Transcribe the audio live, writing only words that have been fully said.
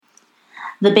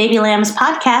The Baby Lambs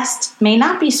podcast may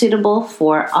not be suitable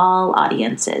for all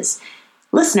audiences.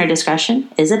 Listener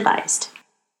discretion is advised.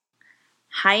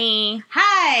 Hi.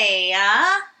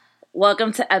 Hi.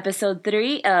 Welcome to episode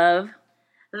 3 of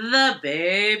The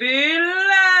Baby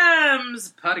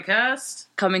Lambs podcast.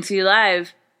 Coming to you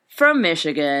live from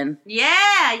Michigan.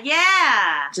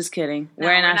 Yeah. Just kidding. No,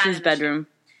 we're in we're not Ashley's in bedroom.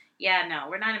 Yeah, no,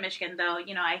 we're not in Michigan, though.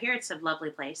 You know, I hear it's a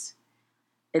lovely place.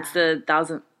 It's the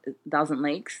Thousand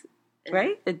Lakes,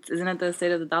 right? Isn't it the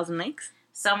state of the Thousand Lakes?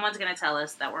 Someone's going to tell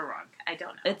us that we're wrong. I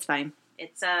don't know. It's fine.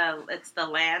 It's the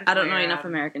land. I don't know enough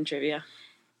American trivia.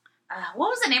 What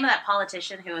was the name of that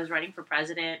politician who was running for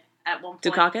president at one point?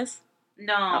 Dukakis?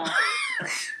 No.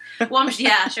 Well,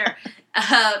 yeah, sure.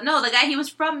 No, the guy, he was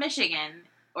from Michigan.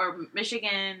 Or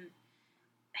Michigan.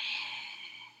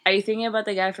 Are you thinking about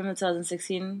the guy from the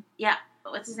 2016? Yeah.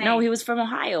 What's his name? No, he was from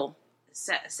Ohio.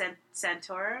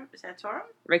 Santorum?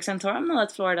 Rick Santorum? No,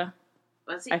 that's Florida.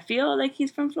 Was he? I feel like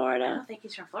he's from I Florida. don't think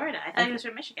he's from Florida. I thought he was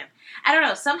from Michigan. I don't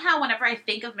know. Somehow, whenever I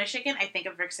think of Michigan, I think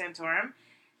of Rick Santorum.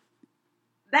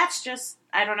 That's just,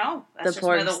 I don't know. That's just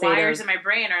where the wires in my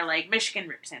brain are like Michigan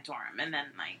Rick Santorum. And then,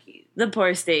 like, the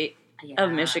poor state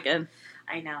of Michigan.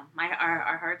 I know.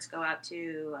 Our hearts go out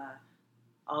to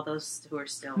all those who are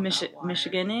still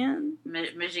Michiganians?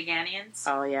 Michiganians.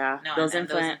 Oh, yeah. No, those and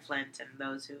in Flint. and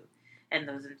those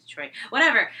in Detroit.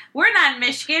 Whatever. We're not in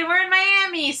Michigan. We're in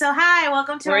Miami. So, hi.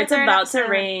 Welcome to where our it's third about episode. to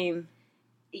rain.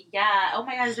 Yeah. Oh,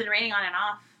 my God. It's been raining on and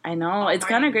off. I know. It's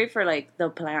kind of great for, like, the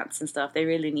plants and stuff. They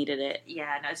really needed it.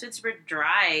 Yeah. No, it's been super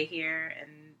dry here.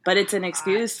 But it's an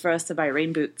excuse for us to buy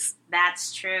rain boots.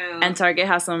 That's true. And Target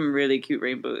has some really cute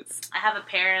rain boots. I have a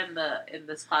pair in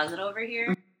this closet over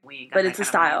here. But it's a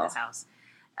style. In this house.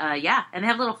 Yeah, and they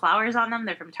have little flowers on them.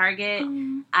 They're from Target.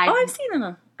 I've seen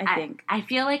them, I think. I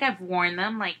feel like I've worn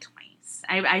them like twice.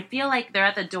 I feel like they're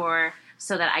at the door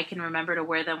so that I can remember to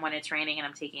wear them when it's raining and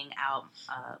I'm taking out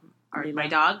my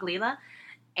dog, Leela.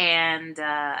 And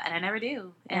I never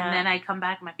do. Yeah. And then I come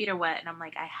back and my feet are wet and I'm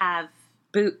like, I have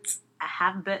boots. I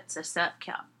have boots. I suck.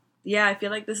 Yeah, I feel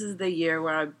like this is the year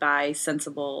where I buy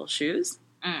sensible shoes.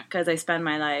 Because I spend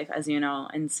my life, as you know,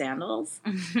 in sandals,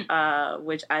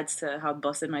 which adds to how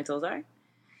busted my toes are.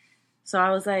 So I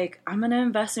was like, I'm going to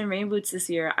invest in rain boots this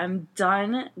year. I'm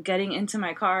done getting into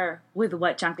my car with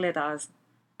wet chancletas.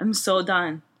 I'm so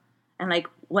done. And like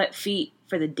wet feet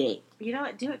for the day. You know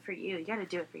what? Do it for you. You got to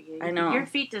do it for you. I know. Your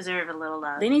feet deserve a little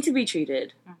love. They need to be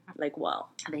treated like well.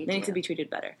 They need to be treated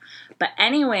better. But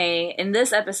anyway, in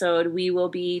this episode, we will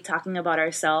be talking about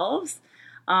ourselves.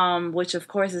 Which of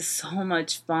course is so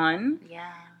much fun.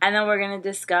 Yeah. And then we're going to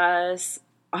discuss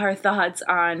our thoughts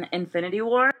on Infinity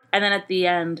War. And then at the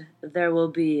end, there will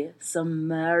be some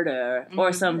murder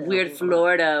or some weird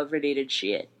Florida-related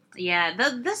shit. Yeah,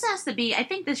 this has to be, I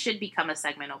think this should become a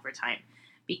segment over time.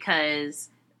 Because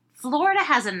Florida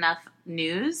has enough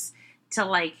news to,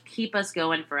 like, keep us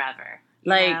going forever.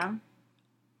 Like,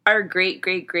 our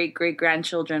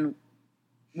great-great-great-great-grandchildren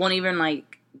won't even,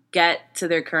 like, get to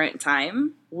their current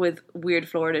time with weird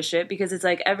Florida shit because it's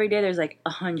like every day there's like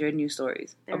 100 new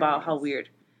stories about how weird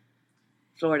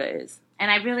Florida is.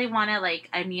 And I really want to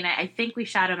I think we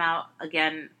shout him out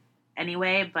again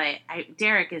anyway, but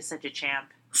Derek is such a champ.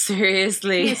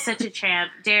 Seriously. He is such a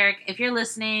champ. Derek, if you're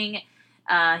listening,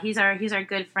 he's our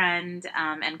good friend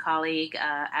and colleague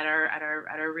at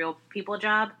our Real People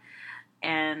job.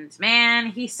 And man,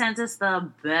 he sends us the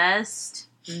best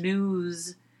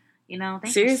news. You know,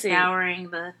 thanks for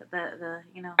scouring the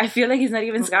I feel like he's not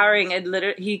even scouring. It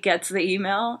literally, he gets the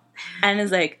email and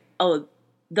is like, oh,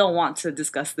 they'll want to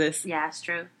discuss this. Yeah, it's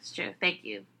true. It's true. Thank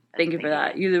you. Thank you for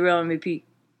that. You're the real MVP.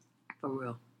 For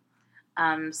real.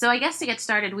 So I guess to get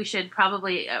started, we should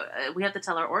probably, we have to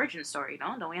tell our origin story,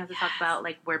 no? Don't we have to talk about,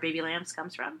 like, where Baby Lambs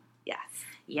comes from? Yes.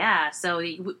 Yeah, so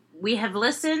we have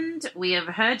listened, we have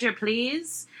heard your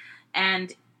pleas,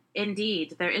 and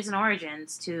indeed, there is an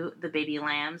origins to the Baby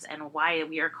Lambs and why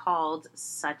we are called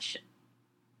such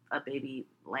a baby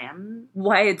lamb.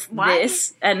 Why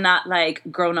this and not like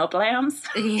grown-up lambs.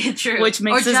 Yeah, true. Which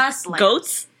makes or us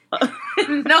goats.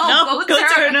 No,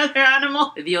 goats are another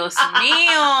animal. Dios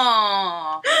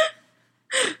mío.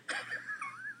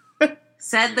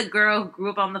 Said the girl who grew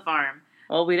up on the farm.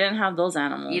 Well, we didn't have those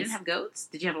animals. You didn't have goats?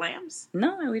 Did you have lambs?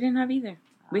 No, we didn't have either.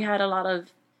 We had a lot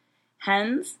of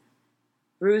hens,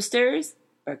 roosters,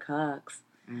 or cocks,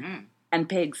 and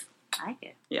pigs. I like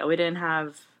it. Yeah, we didn't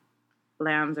have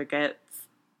lambs or goats.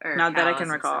 Or not that I can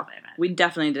recall. We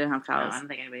definitely didn't have cows. No, I don't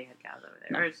think anybody had cows over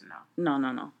there.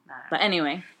 No. But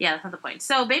anyway. Yeah, that's not the point.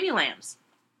 So, baby lambs.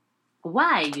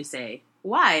 Why, you say?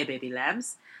 Why baby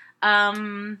lambs?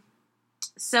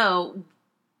 So,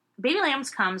 Baby Lambs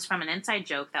comes from an inside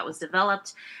joke that was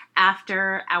developed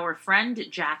after our friend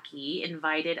Jackie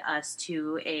invited us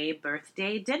to a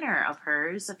birthday dinner of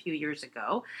hers a few years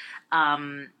ago.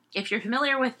 If you're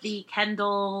familiar with the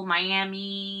Kendall,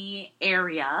 Miami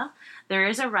area, there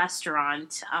is a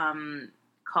restaurant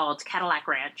called Cadillac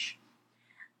Ranch.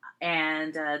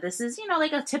 And this is,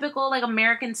 like a typical like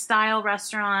American style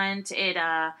restaurant. It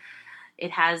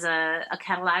has a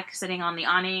Cadillac sitting on the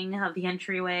awning of the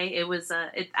entryway. It was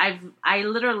I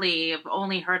literally have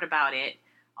only heard about it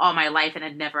all my life and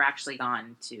had never actually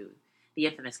gone to the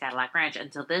infamous Cadillac Ranch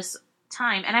until this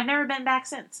time, and I've never been back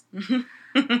since.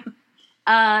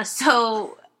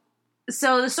 So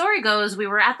the story goes, we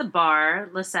were at the bar,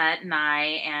 Lisette and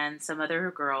I, and some other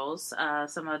girls,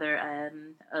 some other,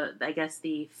 I guess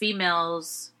the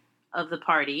females of the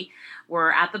party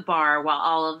were at the bar while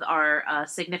all of our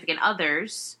significant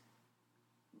others,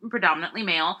 predominantly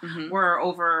male, were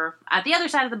over at the other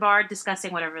side of the bar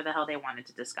discussing whatever the hell they wanted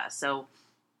to discuss. So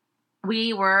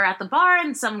we were at the bar,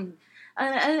 and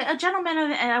a gentleman,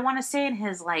 I want to say in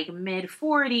his like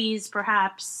mid-40s,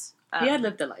 perhaps. He had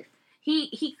lived a life.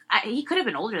 He could have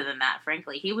been older than that,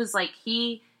 frankly. He was like,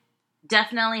 he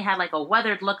definitely had like a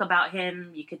weathered look about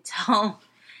him. You could tell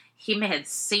he may have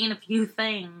seen a few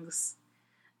things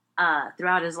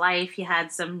throughout his life. He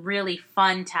had some really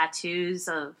fun tattoos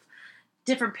of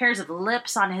different pairs of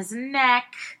lips on his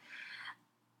neck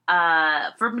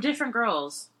from different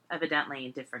girls, evidently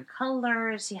in different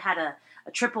colors. He had a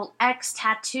triple X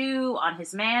tattoo on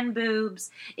his man boobs.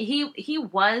 He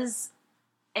was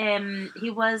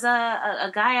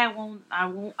a guy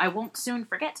I won't soon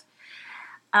forget.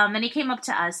 And he came up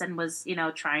to us and was,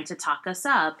 trying to talk us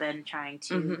up and trying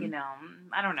to,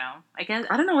 I don't know. I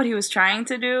don't know what he was trying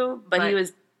to do, but he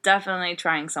was definitely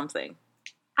trying something.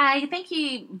 I think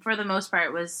he, for the most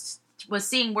part, was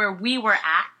seeing where we were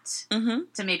at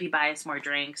to maybe buy us more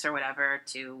drinks or whatever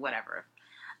to whatever.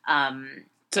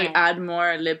 To add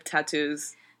more lip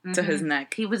tattoos to his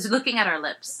neck. He was looking at our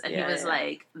lips, and he was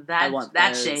like, that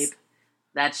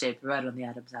shape right on the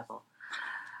Adam's apple.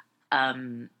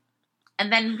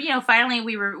 And then, finally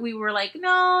we were like,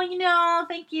 no,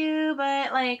 thank you,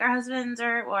 but like our husbands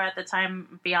or at the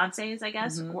time fiancés, I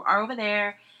guess, are over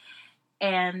there.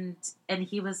 And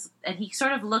he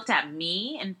sort of looked at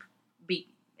me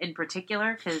in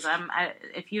particular, because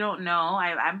if you don't know,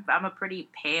 I'm a pretty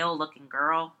pale looking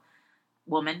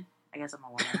woman. I guess I'm a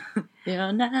woman.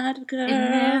 You're not a girl.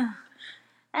 Yeah.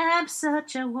 I'm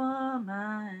such a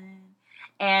woman.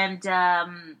 And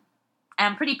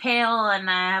I'm pretty pale, and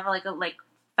I have like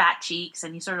fat cheeks.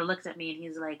 And he sort of looked at me, and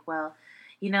he's like, "Well,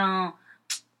 you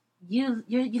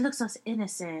look so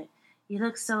innocent. You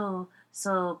look so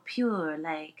pure,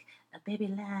 like a baby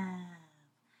lamb."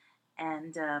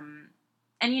 And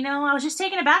I was just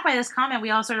taken aback by this comment.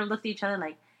 We all sort of looked at each other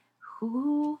like,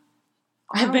 "Who?"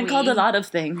 I've been called a lot of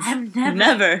things. I've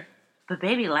never. The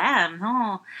baby lamb,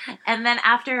 no. And then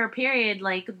after a period,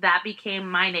 like, that became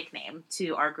my nickname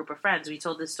to our group of friends. We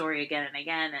told this story again and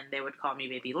again, and they would call me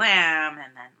Baby Lamb.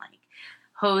 And then, like,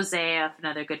 Jose,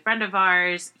 another good friend of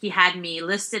ours, he had me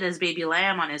listed as Baby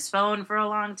Lamb on his phone for a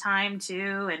long time,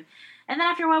 too. And then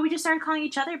after a while, we just started calling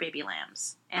each other Baby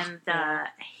Lambs. And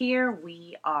here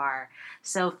we are.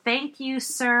 So thank you,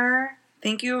 sir.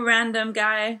 Thank you, random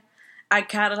guy at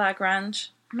Cadillac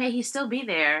Ranch. May he still be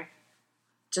there.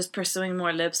 Just pursuing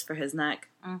more lips for his neck.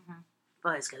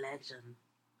 For his collection.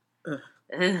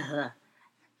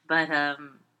 But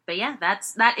yeah,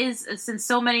 that is, since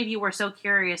so many of you were so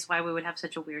curious why we would have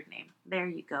such a weird name. There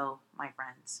you go, my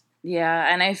friends. Yeah,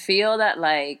 and I feel that,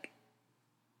 like,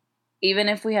 even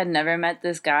if we had never met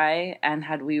this guy and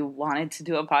had we wanted to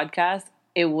do a podcast,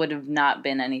 it would have not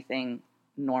been anything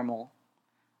normal.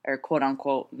 Or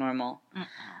quote-unquote normal.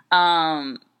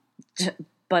 But,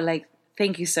 like,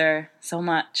 thank you, sir, so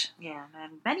much. Yeah,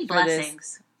 man. Many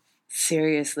blessings.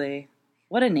 Seriously.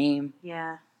 What a name.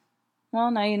 Yeah. Well,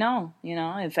 now you know.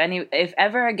 If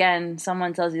ever again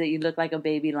someone tells you that you look like a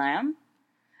baby lamb,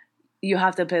 you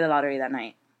have to play the lottery that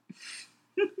night.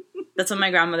 That's what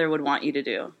my grandmother would want you to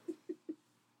do.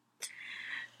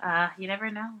 You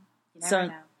never know.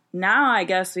 Now I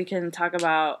guess we can talk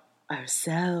about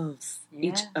ourselves,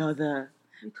 each other,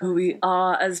 who we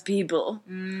are as people.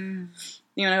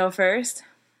 You want to go first?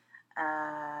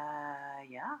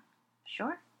 Yeah,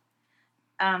 sure.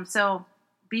 So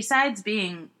besides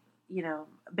being,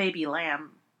 baby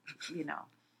lamb,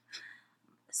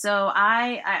 so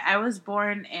I was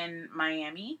born in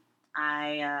Miami.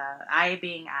 I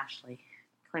being Ashley,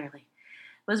 clearly,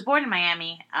 was born in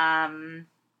Miami,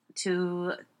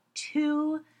 to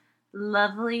two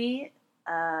lovely,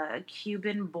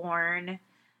 Cuban-born,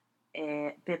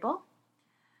 people.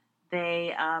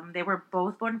 They were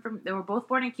both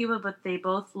born in Cuba, but they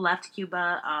both left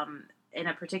Cuba in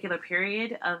a particular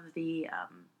period of the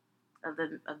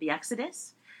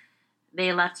Exodus.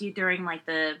 They left you during like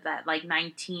the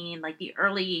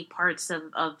early parts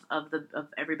of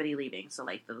everybody leaving. So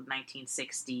like the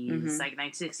 1960s, like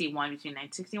 1961, between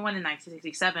 1961 and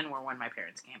 1967 were when my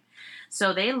parents came.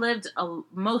 So they lived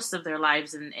most of their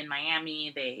lives in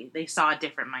Miami. They saw a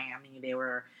different Miami. They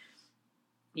were,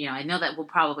 I know that we'll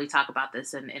probably talk about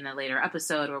this in a later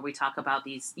episode where we talk about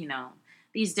these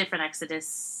different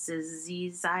exoduses.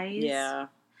 Yeah.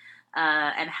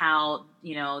 And how,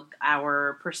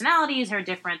 our personalities are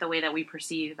different. The way that we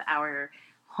perceive our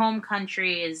home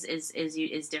country is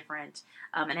different.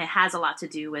 And it has a lot to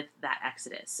do with that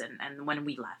exodus and when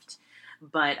we left.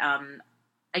 But,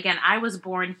 again, I was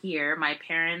born here. My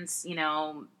parents,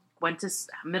 went to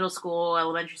middle school,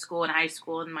 elementary school, and high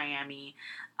school in Miami.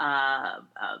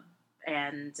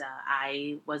 And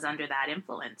I was under that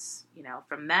influence,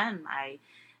 from them.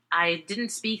 I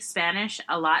didn't speak Spanish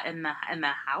a lot in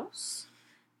the house,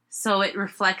 so it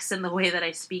reflects in the way that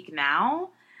I speak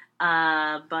now.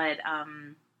 But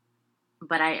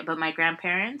my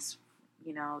grandparents,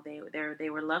 they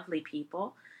were lovely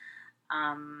people.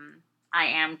 I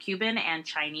am Cuban and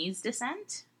Chinese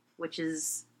descent, which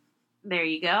is, there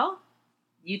you go.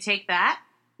 You take that.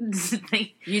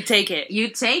 You take it. You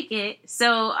take it.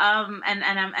 So and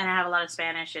I have a lot of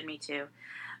Spanish in me too.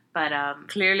 But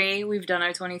clearly, we've done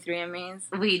our 23andMe's.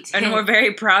 We did. And we're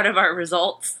very proud of our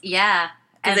results. Yeah.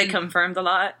 Because they confirmed a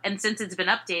lot. And since it's been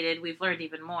updated, we've learned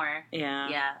even more. Yeah.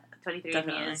 Yeah.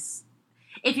 23andMe is...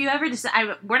 If you ever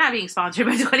decide... We're not being sponsored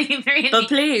by 23andMe. But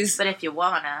please. But if you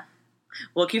wanna...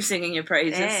 We'll keep singing your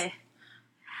praises.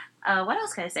 What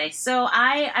else can I say? So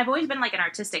I've always been like an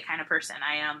artistic kind of person.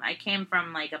 I came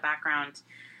from like a background...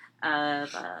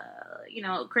 of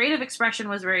creative expression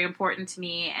was very important to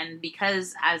me, and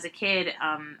because as a kid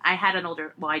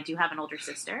I do have an older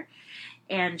sister,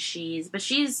 and she's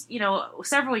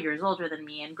several years older than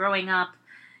me, and growing up,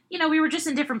 we were just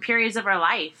in different periods of our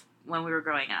life when we were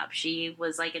growing up. She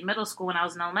was like in middle school when I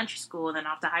was in elementary school, and then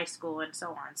off to high school and so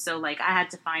on. So like I had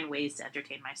to find ways to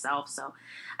entertain myself, so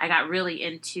I got really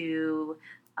into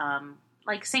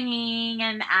like singing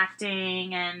and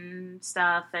acting and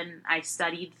stuff, and I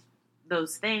studied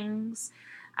those things.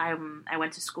 I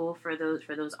went to school for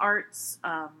those arts,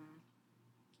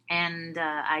 and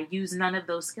I use none of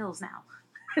those skills now.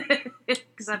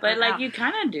 But like you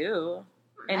kind of do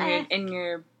in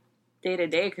your day to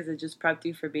day, because it just prepped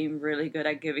you for being really good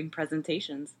at giving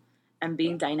presentations and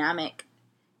being dynamic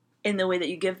in the way that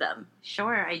you give them.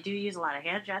 Sure, I do use a lot of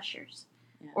hand gestures,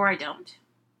 or I don't.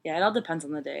 Yeah, it all depends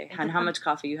on the day and how much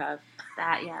coffee you have.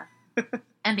 That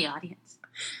and the audience.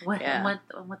 What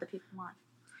the people want.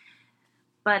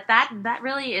 But that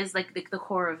really is like the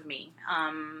core of me.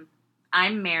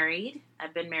 I'm married.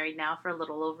 I've been married now for a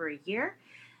little over a year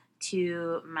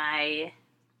to my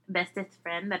bestest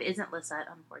friend that isn't Lisette,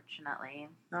 unfortunately.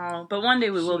 Oh, but one day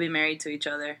we will be married to each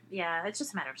other. Yeah, it's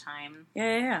just a matter of time.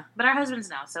 Yeah. But our husbands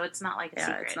know, so it's not like a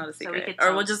secret. Yeah, it's not a secret. So we could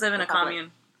or we'll just live in a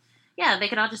commune. Yeah, we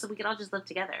could all just live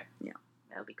together. Yeah,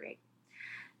 that would be great.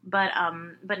 But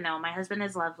no, my husband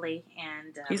is lovely,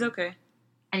 and he's okay.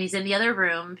 And he's in the other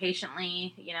room,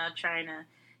 patiently, trying to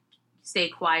stay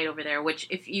quiet over there. Which,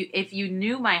 if you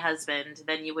knew my husband,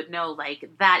 then you would know, like,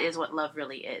 that is what love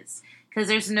really is. Because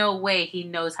there's no way he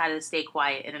knows how to stay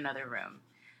quiet in another room.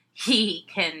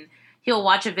 He'll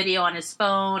watch a video on his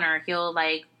phone, or he'll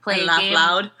like play a laugh game,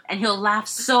 loud, and he'll laugh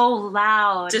so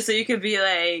loud, just so you could be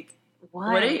like,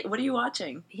 What are you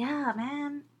watching? Yeah,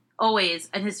 man, always.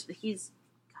 And he's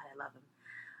God, I love him.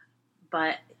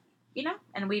 But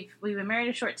and we've been married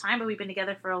a short time, but we've been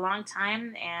together for a long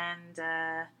time, and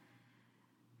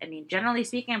I mean, generally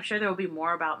speaking, I'm sure there will be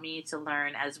more about me to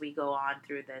learn as we go on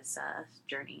through this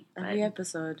journey. Every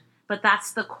episode. But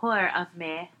that's the core of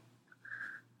me.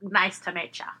 Nice to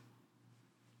meet ya.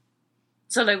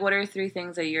 So, like, what are 3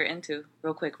 things that you're into?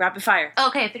 Real quick. Rapid fire.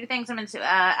 Okay, 3 things I'm into.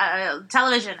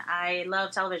 Television. I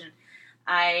love television.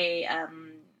 I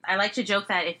like to joke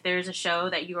that if there's a show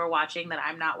that you are watching that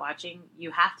I'm not watching, you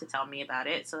have to tell me about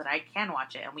it so that I can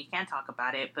watch it and we can talk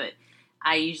about it. But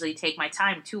I usually take my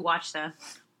time to watch them.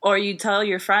 Or you tell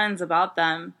your friends about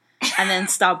them and then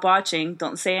stop watching.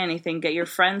 Don't say anything. Get your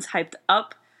friends hyped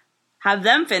up. Have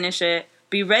them finish it.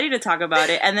 Be ready to talk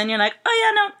about it. And then you're like, oh,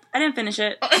 yeah, no, I didn't finish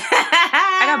it.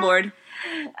 I got bored.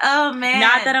 Oh, man.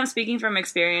 Not that I'm speaking from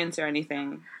experience or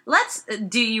anything.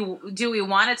 Do we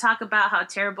want to talk about how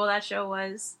terrible that show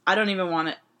was? I don't even want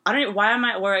it. Why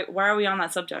are we on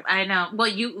that subject? I know.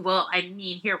 Well, I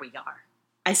mean, here we are.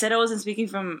 I said I wasn't speaking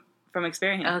from from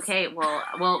experience. Okay,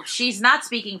 well, she's not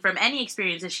speaking from any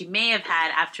experiences she may have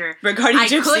had after Regarding I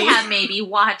Gypsy. could have maybe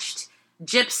watched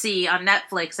Gypsy on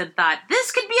Netflix and thought,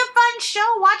 this could be a fun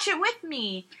show, watch it with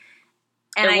me.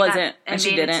 And it wasn't, and made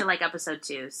she it didn't. to like episode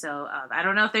 2. So I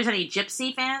don't know if there's any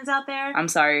Gypsy fans out there. I'm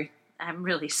sorry. I'm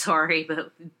really sorry,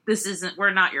 but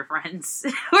we're not your friends.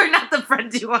 We're not the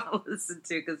friends you want to listen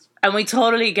to. And we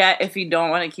totally get if you don't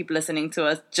want to keep listening to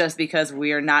us just because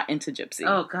we are not into Gypsy.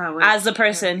 Oh, God. As the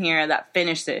person here that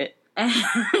finished it.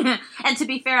 And to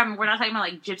be fair, we're not talking about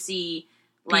like Gypsy...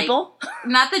 Like, people?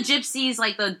 Not the gypsies,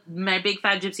 like my big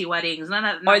fat gypsy weddings.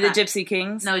 Not or the that. Gypsy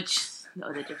Kings? No,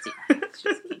 the gypsy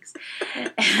kings.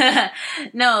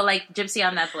 No, like Gypsy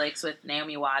on Netflix with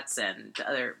Naomi Watts and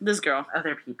other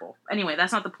people. Anyway,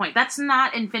 that's not the point. That's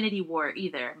not Infinity War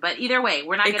either. But either way,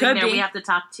 we're not getting there. We have to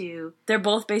talk to... They're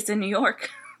both based in New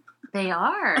York. They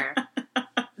are.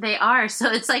 They are.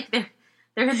 So it's like they're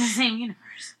in the same universe.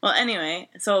 Well, anyway,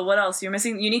 so what else? You're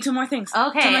missing... You need 2 more things.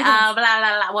 Okay, blah, blah,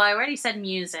 blah. Well, I already said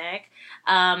music.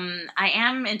 I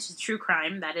am into true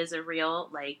crime. That is a real,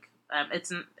 like...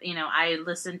 it's, I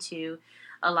listen to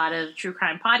a lot of true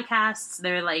crime podcasts.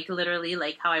 They're, like, literally,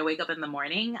 like, how I wake up in the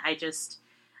morning. I just...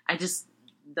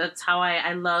 That's how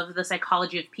I love the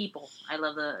psychology of people. I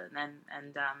love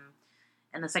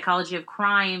and the psychology of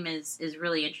crime is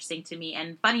really interesting to me.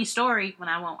 And funny story,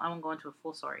 I won't go into a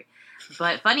full story,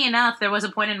 but funny enough, there was a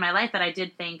point in my life that I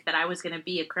did think that I was going to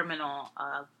be a criminal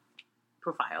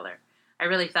profiler. I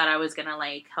really thought I was going to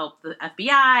like help the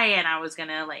FBI, and I was going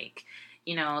to like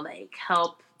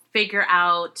help figure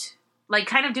out, like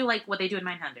kind of do like what they do in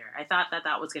Mindhunter. I thought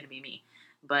that was going to be me.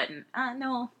 But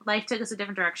no, life took us a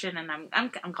different direction, and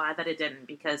I'm glad that it didn't,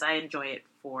 because I enjoy it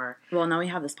for... Well, now we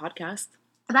have this podcast.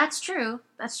 That's true.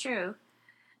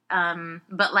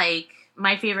 But like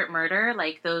my favorite murder,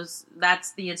 like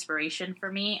that's the inspiration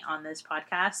for me on this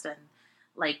podcast, and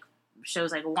like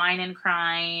shows like Wine and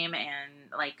Crime and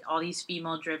like all these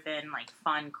female-driven like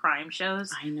fun crime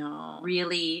shows. I know.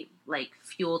 Really like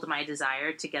fueled my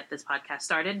desire to get this podcast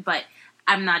started. But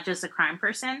I'm not just a crime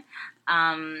person.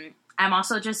 I'm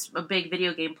also just a big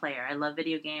video game player. I love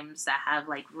video games that have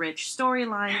like rich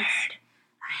storylines.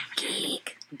 I am a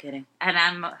geek. I'm kidding.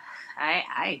 And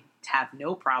I have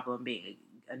no problem being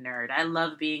a nerd. I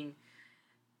love being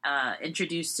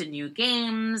introduced to new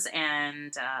games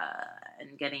and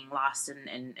getting lost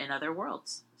in other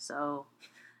worlds. So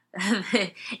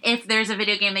if there's a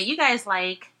video game that you guys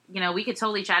like, we could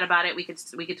totally chat about it. We could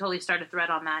totally start a thread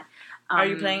on that. Are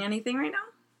you playing anything right now?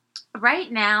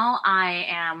 Right now, I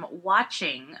am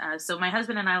watching. So my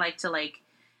husband and I like to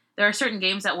there are certain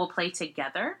games that we'll play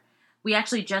together. We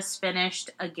actually just finished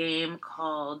a game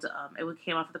called, it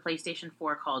came off of the PlayStation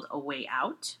 4 called A Way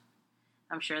Out.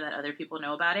 I'm sure that other people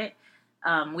know about it.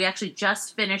 We actually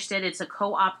just finished it. It's a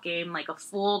co-op game, like a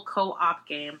full co-op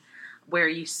game, where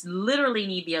you literally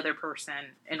need the other person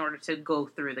in order to go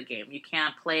through the game. You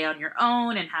can't play on your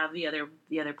own and have the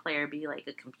other player be like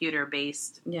a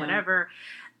computer-based whatever.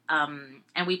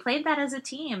 And we played that as a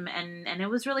team, and it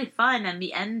was really fun. And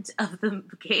the end of the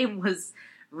game was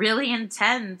really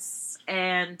intense,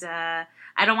 and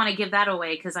I don't want to give that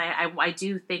away, because I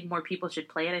do think more people should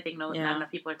play it. I think not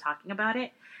enough people are talking about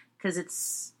it, because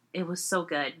it was so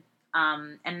good.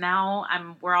 And now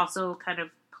we're also kind of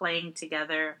playing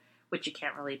together, which you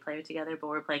can't really play together, but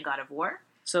we're playing God of War.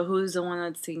 So who's the one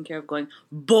that's taking care of going,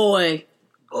 boy?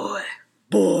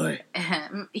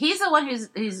 He's the one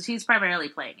who's primarily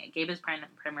playing it. Gabe is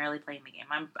primarily playing the game.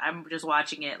 I'm just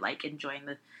watching it, like enjoying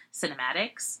the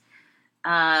cinematics.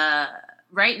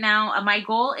 Right now, my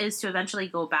goal is to eventually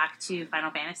go back to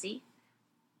Final Fantasy,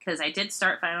 because I did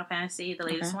start Final Fantasy, the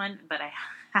latest one, but I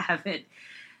haven't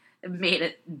made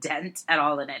a dent at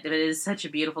all in it. It is such a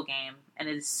beautiful game, and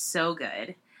it is so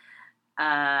good.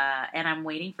 And I'm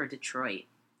waiting for Detroit.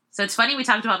 So it's funny we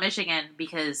talked about Michigan,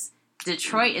 because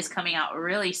Detroit is coming out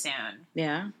really soon.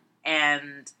 Yeah.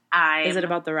 And Is it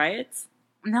about the riots?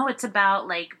 No, it's about,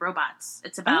 like, robots.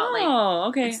 It's about,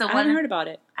 okay. It's the I haven't heard about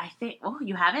it. I think... Oh,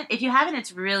 you haven't? If you haven't,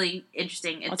 it's really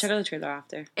interesting. I'll check out the trailer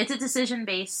after. It's a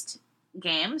decision-based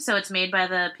game, so it's made by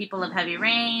the people of Heavy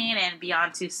Rain and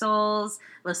Beyond Two Souls.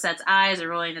 Lisette's eyes are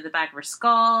rolling to the back of her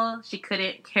skull. She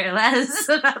couldn't care less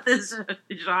about this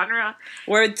genre.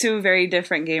 We're 2 very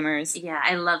different gamers. Yeah,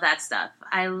 I love that stuff.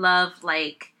 I love,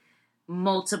 like,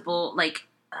 multiple, like...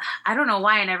 I don't know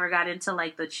why I never got into,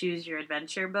 like, the Choose Your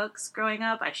Adventure books growing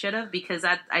up. I should have, because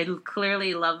I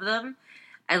clearly love them.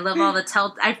 I love all the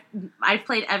I've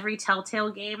played every Telltale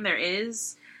game there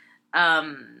is.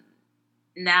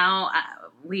 Now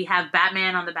we have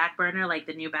Batman on the back burner, like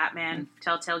the new Batman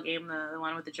Telltale game, the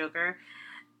one with the Joker.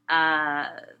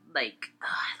 I love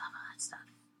that stuff.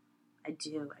 I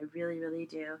do. I really, really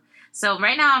do. So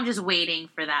right now I'm just waiting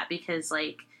for that because,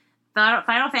 like,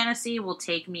 Final Fantasy will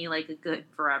take me, like, a good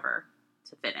forever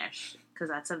to finish because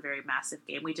that's a very massive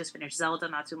game. We just finished Zelda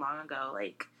not too long ago.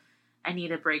 Like, I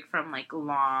need a break from, like,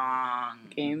 long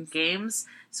games.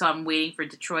 So I'm waiting for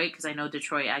Detroit because I know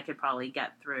Detroit I could probably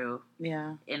get through.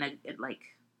 Yeah. Like...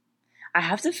 I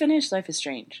have to finish Life is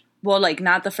Strange. Well, like,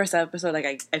 not the first episode.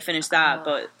 Like, I finished that,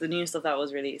 but the new stuff that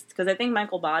was released. Because I think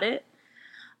Michael bought it.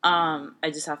 I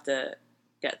just have to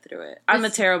get through it. I'm a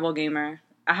terrible gamer.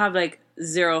 I have, like,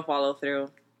 zero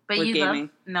follow-through with gaming.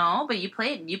 But you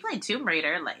played Tomb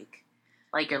Raider,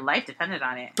 like your life depended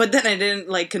on it. But then I didn't,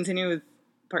 like, continue with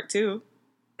part 2,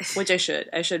 which I should.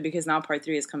 I should because now part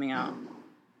 3 is coming out.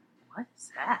 What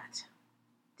is that?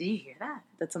 Did you hear that?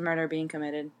 That's a murder being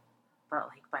committed. But,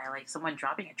 like, by, like, someone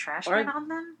dropping a trash can on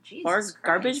them? Jesus Or Christ.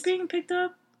 garbage being picked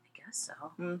up? I guess so.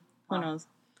 Who knows?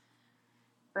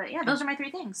 But, yeah, those are my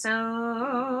 3 things.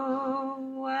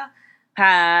 So...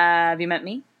 have you met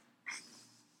me?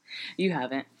 You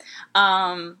haven't.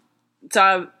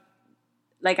 So,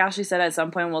 like Ashley said, at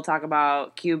some point we'll talk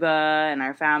about Cuba and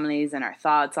our families and our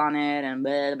thoughts on it and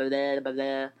blah, blah, blah, blah,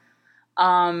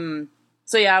 blah.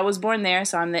 So, yeah, I was born there,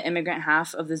 so I'm the immigrant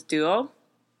half of this duo.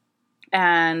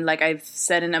 And like I've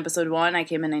said in episode 1, I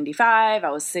came in 95. I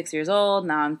was 6 years old.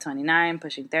 Now I'm 29,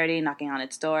 pushing 30, knocking on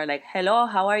its door. Like, hello,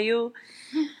 how are you?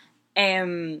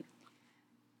 And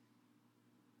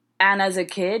as a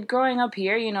kid growing up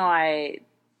here, you know, I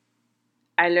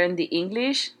learned the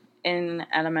English in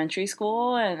elementary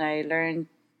school, and I learned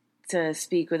to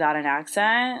speak without an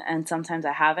accent. And sometimes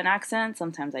I have an accent,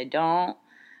 sometimes I don't,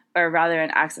 or rather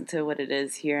an accent to what it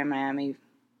is here in Miami,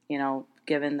 you know,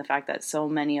 given the fact that so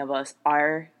many of us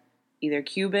are either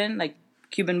Cuban, like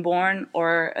Cuban-born,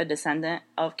 or a descendant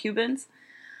of Cubans.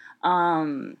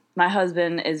 My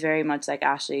husband is very much like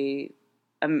Ashley,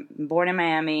 born in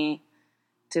Miami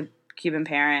to Cuban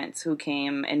parents who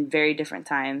came in very different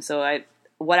times. So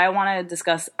what I want to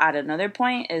discuss at another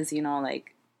point is, you know,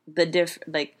 like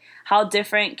like how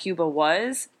different Cuba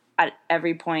was at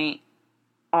every point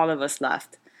all of us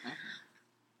left.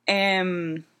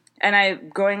 And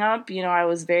growing up, you know, I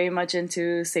was very much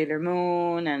into Sailor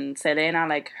Moon and Selena,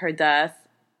 like her death.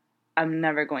 I'm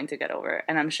never going to get over it.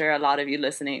 And I'm sure a lot of you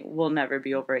listening will never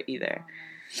be over it either.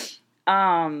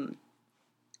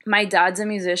 My dad's a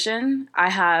musician. I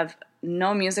have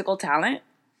no musical talent.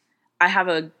 I have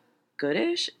a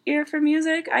goodish ear for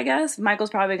music, I guess. Michael's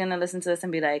probably going to listen to this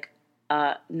and be like,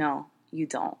 no, you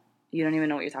don't. You don't even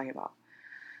know what you're talking about.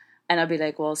 And I'll be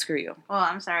like, well, screw you. Well,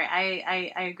 I'm sorry.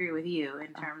 I agree with you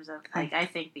in terms of, like, I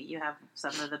think that you have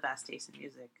some of the best taste in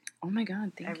music. Oh, my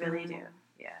God. Thank you. I really do.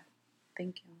 Yeah.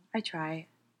 Thank you. I try.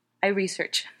 I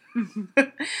research. So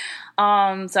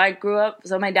I grew up.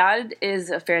 So my dad is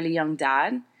a fairly young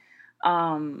dad.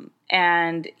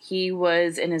 And he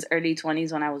was in his early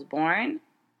 20s when I was born.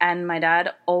 And my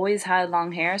dad always had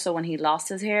long hair. So when he lost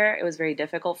his hair, it was very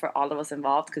difficult for all of us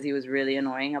involved because he was really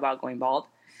annoying about going bald.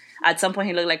 At some point,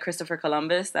 he looked like Christopher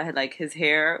Columbus. That had, like, his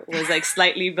hair was, like,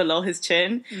 slightly below his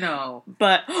chin. No.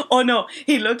 But, oh, no.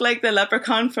 He looked like the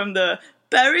leprechaun from the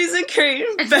Berries and Cream.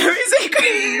 Berries and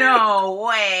Cream. No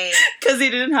way. Because he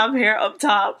didn't have hair up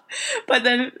top. But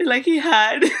then, like, he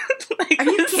had, like, are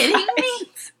you kidding me?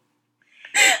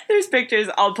 There's pictures.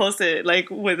 I'll post it, like,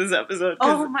 with this episode.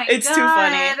 Oh, my God. It's too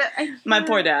funny. My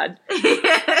poor dad.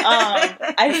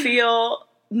 I feel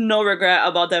no regret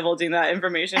about divulging that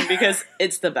information because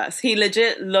it's the best. He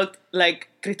legit looked like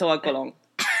Cristobal Colon.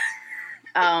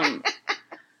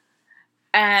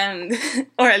 And,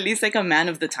 or at least like a man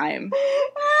of the time.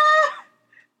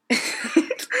 Of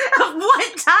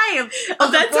what time?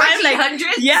 Of that time, like,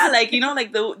 1400s? yeah, like, you know,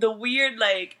 like the weird,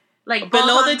 like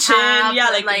below the chin, top, yeah,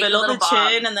 like below the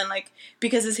chin, bob. and then like,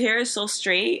 because his hair is so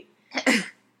straight,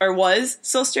 or was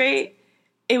so straight,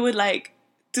 it would like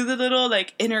do the little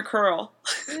like inner curl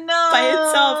by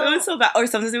itself. It was so bad. Or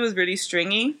sometimes it was really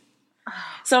stringy.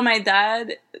 So my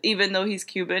dad, even though he's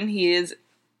Cuban, he is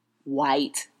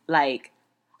white, like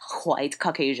white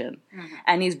Caucasian. Mm-hmm.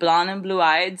 And he's blonde and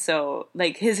blue-eyed, so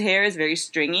like his hair is very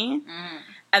stringy. Mm.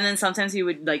 And then sometimes he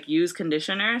would like use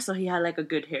conditioner, so he had like a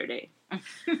good hair day.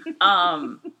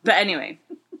 But anyway,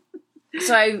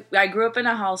 so I grew up in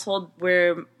a household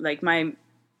where like my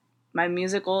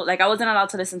musical, like I wasn't allowed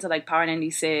to listen to like Power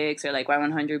 96 or like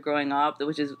Y100 growing up,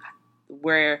 which is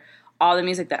where all the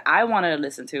music that I wanted to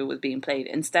listen to was being played.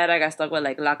 Instead, I got stuck with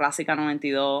like La Clásica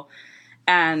 92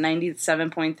 and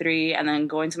 97.3, and then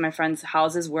going to my friends'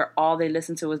 houses where all they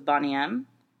listened to was Bonnie M,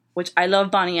 which I love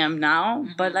Bonnie M now,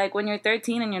 mm-hmm. But like when you're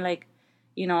 13 and you're like,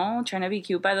 you know, trying to be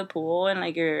cute by the pool and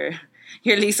like you're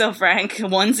your Lisa Frank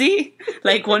onesie,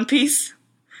 like One Piece.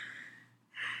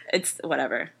 It's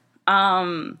whatever.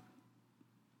 So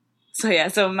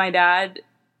my dad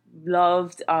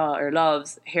loves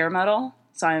hair metal,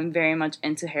 so I'm very much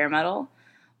into hair metal.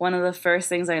 One of the first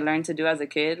things I learned to do as a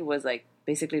kid was like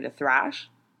basically to thrash,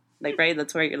 like right.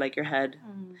 That's where your head,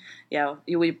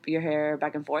 you whip your hair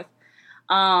back and forth.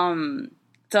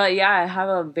 So yeah, I have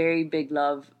a very big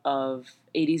love of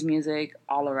 80s music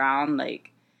all around.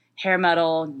 Like hair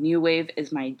metal, new wave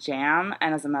is my jam.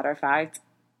 And as a matter of fact,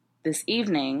 this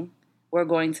evening we're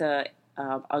going to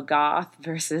a goth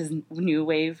versus new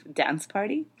wave dance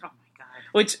party. Oh my God.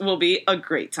 Which will be a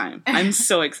great time. I'm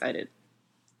so excited.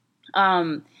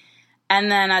 And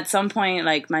then at some point,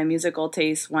 like, my musical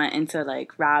taste went into,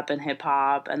 like, rap and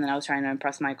hip-hop, and then I was trying to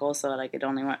impress Michael, so, like, it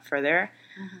only went further.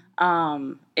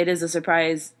 Mm-hmm. It is a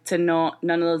surprise to know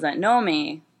none of those that know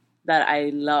me that I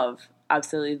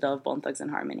absolutely love Bone Thugs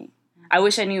and Harmony. Mm-hmm. I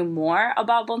wish I knew more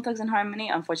about Bone Thugs and Harmony.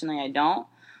 Unfortunately, I don't.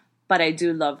 But I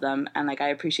do love them, and, like, I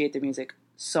appreciate their music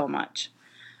so much.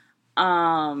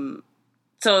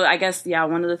 So I guess, yeah,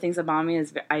 one of the things about me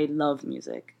is I love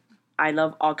music. I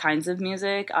love all kinds of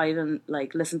music. I'll even,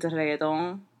 like, listen to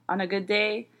reggaeton on a good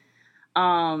day.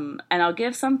 And I'll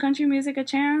give some country music a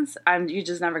chance. You're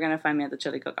just never going to find me at the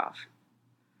chili cook-off.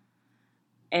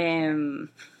 Another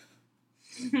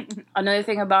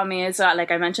thing about me is, like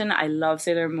I mentioned, I love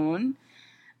Sailor Moon.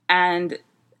 And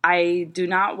I do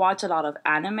not watch a lot of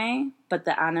anime, but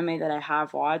the anime that I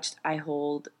have watched, I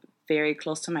hold very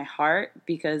close to my heart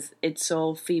because it's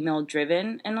so female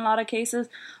driven in a lot of cases.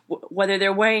 Whether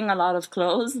they're wearing a lot of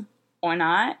clothes or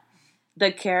not,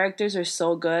 the characters are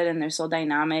so good and they're so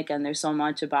dynamic and there's so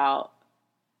much about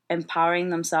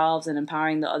empowering themselves and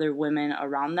empowering the other women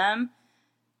around them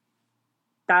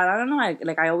that, I don't know,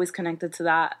 I always connected to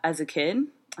that as a kid.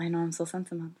 I know, I'm so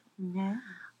sentimental. Yeah.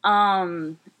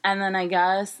 And then I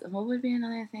guess, what would be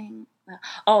another thing?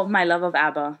 Oh, my love of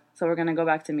ABBA. So we're going to go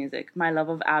back to music. My love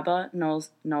of ABBA knows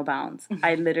no bounds.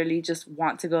 I literally just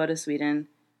want to go to Sweden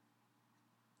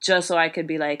just so I could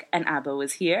be like, and ABBA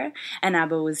was here, and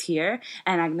ABBA was here,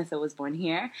 and Agnetha was born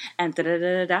here, and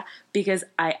da-da-da-da-da, because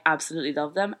I absolutely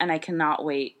love them, and I cannot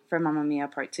wait for Mamma Mia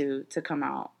Part 2 to come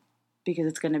out, because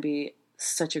it's going to be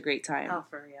such a great time. Oh,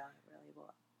 for real. It really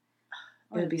will.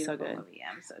 It would be so good. Movie.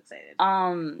 I'm so excited.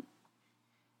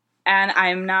 And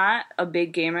I'm not a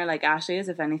big gamer like Ashley is.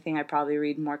 If anything, I probably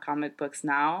read more comic books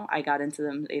now. I got into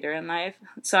them later in life.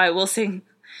 So I will sing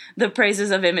the praises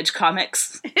of Image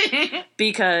Comics.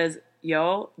 Because,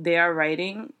 they are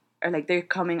writing, or like they're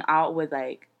coming out with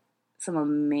like some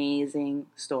amazing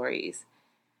stories.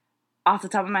 Off the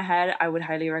top of my head, I would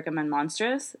highly recommend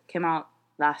Monstrous. Came out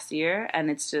last year, and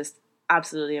it's just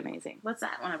absolutely amazing. What's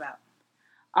that one about?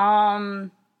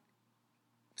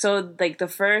 So like the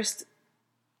first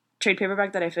trade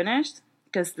paperback that I finished,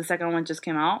 because the second one just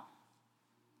came out.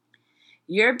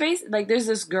 There's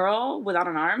this girl without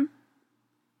an arm,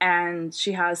 and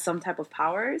she has some type of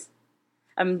powers.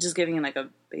 I'm just giving it like a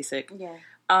basic.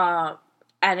 Yeah.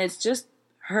 And it's just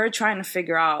her trying to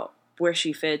figure out where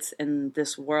she fits in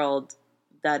this world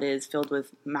that is filled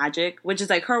with magic, which is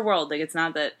like her world. Like, it's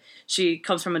not that she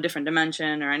comes from a different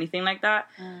dimension or anything like that,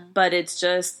 but it's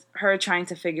just her trying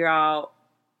to figure out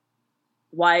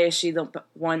why is she the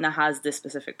one that has this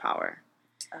specific power.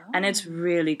 Oh. And it's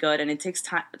really good, and it takes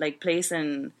time, like, place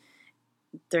during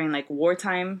like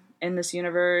wartime in this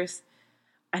universe,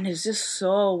 and it's just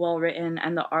so well written,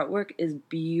 and the artwork is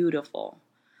beautiful.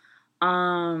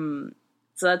 So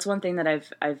that's one thing that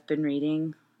I've been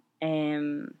reading.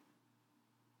 And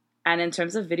in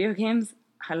terms of video games,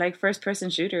 I like first person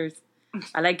shooters.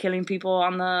 I like killing people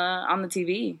on the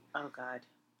TV. Oh God,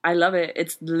 I love it.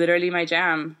 It's literally my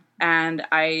jam. And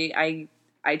I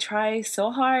try so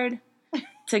hard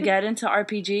to get into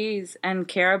RPGs and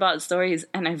care about stories,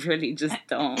 and I really just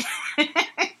don't.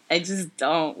 I just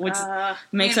don't. Which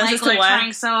makes sense as to why. Michael are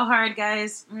trying so hard,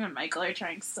 guys. Me and Michael are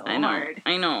trying so hard.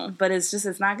 I know, but it's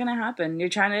not gonna happen. You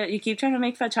keep trying to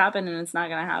make fetch happen, and it's not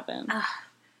gonna happen.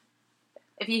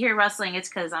 If you hear rustling, it's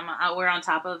because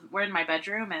we're in my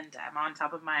bedroom, and I'm on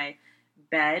top of my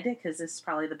bed because this is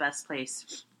probably the best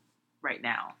place right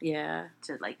now. Yeah.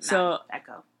 To not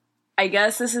echo. I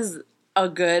guess this is a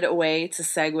good way to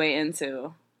segue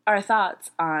into our thoughts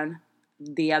on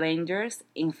The Avengers: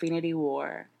 Infinity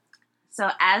War. So,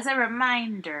 as a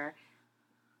reminder,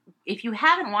 if you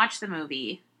haven't watched the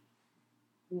movie,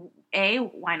 A,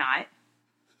 why not?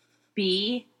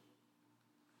 B,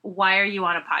 why are you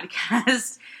on a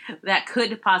podcast that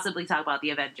could possibly talk about the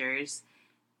Avengers?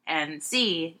 And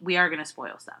C, we are going to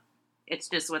spoil stuff. It's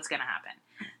just what's going to happen.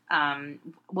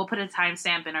 We'll put a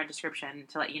timestamp in our description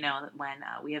to let you know when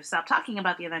we have stopped talking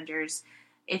about the Avengers,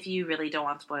 if you really don't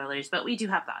want spoilers. But we do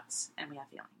have thoughts, and we have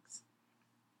feelings.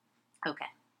 Okay.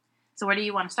 So where do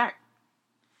you want to start?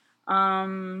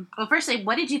 Well, firstly,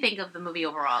 what did you think of the movie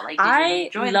overall? Like,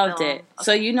 did you enjoy the loved film? it. Okay.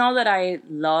 So you know that I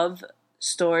love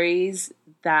stories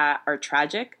that are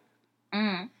tragic,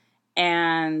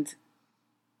 and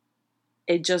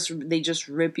they just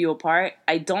rip you apart.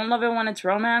 I don't love it when it's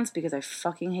romance because I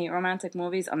fucking hate romantic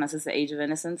movies unless it's The Age of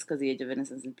Innocence, because The Age of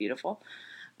Innocence is beautiful.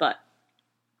 But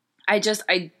I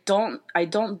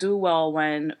don't do well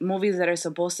when movies that are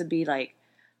supposed to be like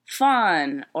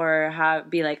fun or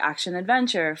be like action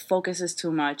adventure focuses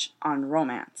too much on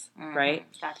romance, right?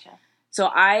 Gotcha. So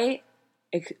I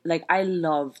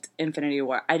loved Infinity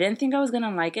War. I didn't think I was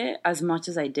gonna like it as much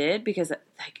as I did because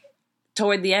like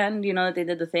toward the end, you know, that they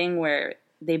did the thing where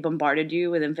they bombarded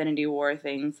you with Infinity War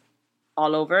things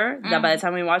all over. That by the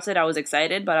time we watched it, I was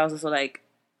excited, but I was also like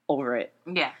over it.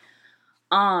 Yeah.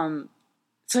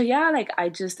 So yeah, like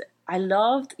I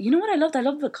loved. You know what I loved? I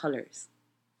loved the colors.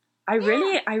 I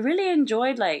really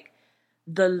enjoyed like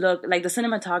the look, like the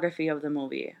cinematography of the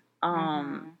movie.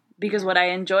 Because what I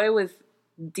enjoy with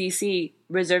DC,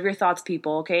 reserve your thoughts,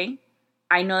 people. Okay,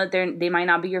 I know that they might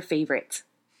not be your favorite,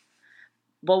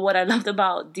 but what I loved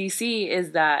about DC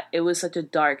is that it was such a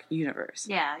dark universe.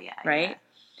 Yeah. Right, yeah.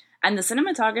 And the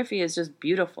cinematography is just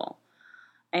beautiful.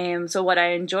 And so what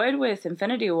I enjoyed with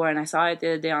Infinity War, and I saw it the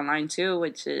other day online too,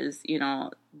 which is, you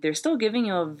know, they're still giving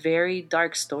you a very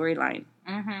dark storyline.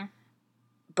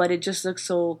 But it just looks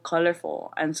so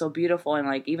colorful and so beautiful. And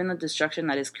like even the destruction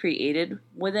that is created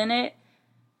within it,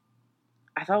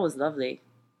 I thought was lovely.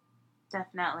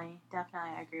 Definitely.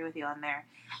 I agree with you on there.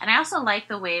 And I also like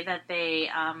the way that they,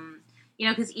 you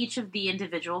know, because each of the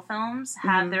individual films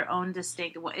have their own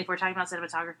distinct, if we're talking about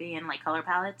cinematography and like color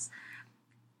palettes,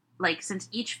 like since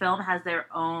each film has their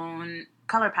own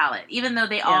color palette, even though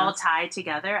they all tie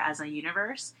together as a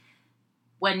universe,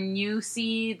 when you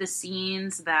see the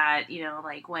scenes that, you know,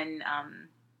 like when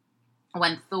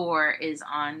Thor is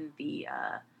on the,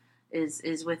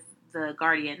 is with the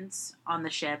Guardians on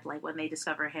the ship, like when they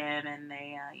discover him and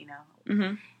they, you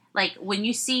know, like when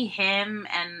you see him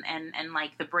and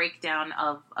like the breakdown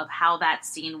of how that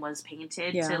scene was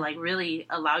painted to like really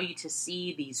allow you to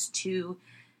see these two,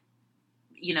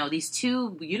 you know, these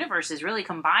two universes really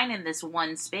combine in this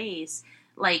one space.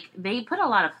 Like they put a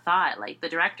lot of thought, like the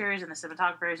directors and the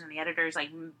cinematographers and the editors, like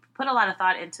put a lot of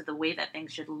thought into the way that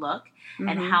things should look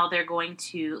and how they're going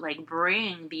to like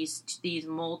bring these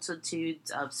multitudes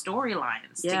of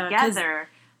storylines together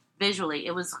visually.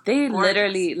 It was they gorgeous.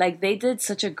 Literally like they did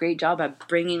such a great job at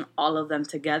bringing all of them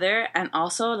together, and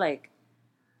also like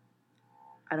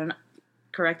I don't know,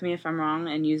 correct me if I'm wrong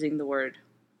in using the word,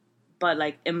 but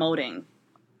like emoting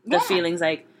the feelings.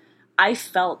 Like I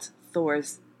felt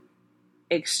Thor's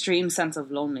extreme sense of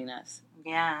loneliness.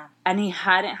 Yeah. And he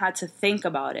hadn't had to think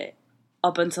about it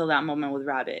up until that moment with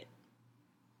Rabbit.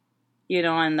 You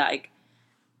know, and like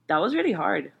that was really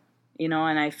hard. You know,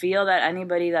 and I feel that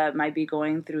anybody that might be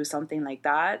going through something like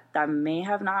that may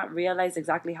have not realized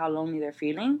exactly how lonely they're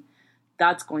feeling,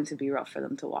 that's going to be rough for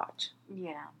them to watch.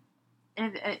 Yeah.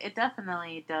 It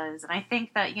definitely does. And I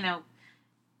think that, you know,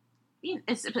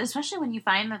 especially when you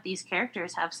find that these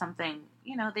characters have something,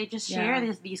 you know, they just share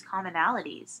these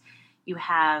commonalities. You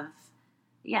have,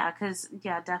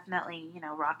 definitely, you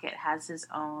know, Rocket has his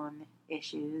own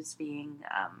issues being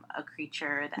a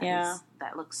creature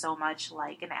that looks so much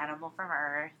like an animal from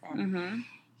Earth, and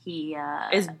he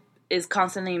is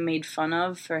constantly made fun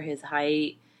of for his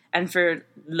height and for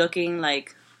looking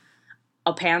like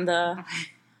a panda.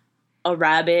 A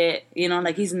rabbit, you know,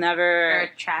 like he's never... Or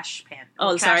a trash panda.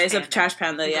 It's a trash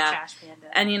panda, he's a trash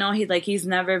panda. And, you know, he's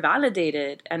never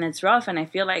validated, and it's rough, and I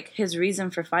feel like his reason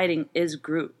for fighting is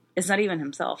Groot. It's not even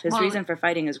himself. His reason for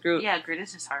fighting is Groot. Yeah, Groot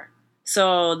is his heart.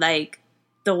 So, like,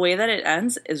 the way that it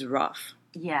ends is rough.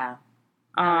 Yeah.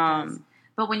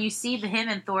 But when you see him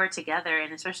and Thor together,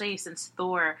 and especially since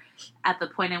Thor, at the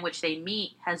point in which they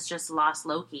meet, has just lost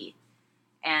Loki,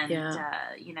 and,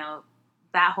 you know...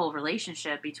 that whole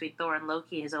relationship between Thor and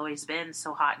Loki has always been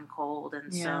so hot and cold,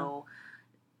 and so,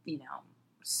 you know,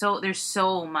 so there's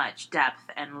so much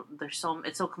depth, and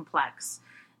it's so complex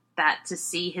that to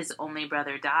see his only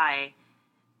brother die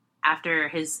after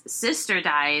his sister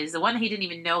dies, the one he didn't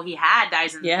even know he had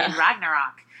dies in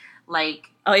Ragnarok, like.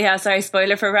 Oh yeah, sorry,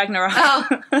 spoiler for Ragnarok. Oh,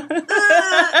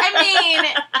 I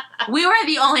mean, we were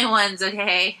the only ones,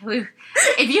 okay?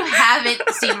 If you haven't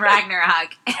seen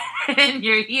Ragnarok and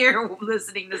you're here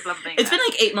listening to something... It's been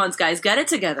like 8 months, guys. Get it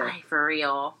together. For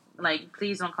real. Like,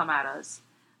 please don't come at us.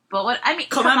 But what I mean,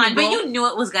 come on, but you knew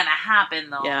it was gonna happen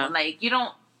though. Yeah. Like you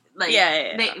don't like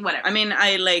whatever. I mean,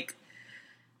 I like.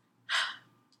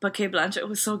 But Cate Blanchett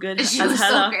was so good. She was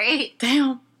so great.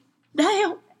 Damn.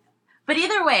 But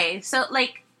either way, so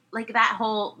like that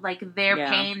whole like their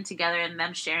pain together and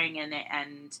them sharing in it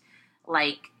and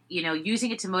like you know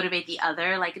using it to motivate the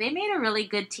other. Like they made a really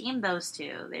good team. Those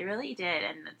two, they really did.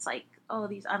 And it's like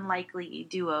these unlikely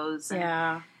duos.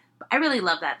 And I really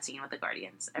love that scene with the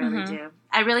Guardians. I really do.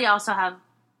 I really also have,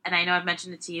 and I know I've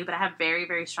mentioned it to you, but I have very,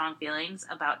 very strong feelings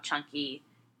about chunky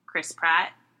Chris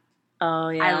Pratt. Oh,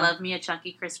 yeah. I love me a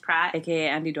chunky Chris Pratt. A.K.A.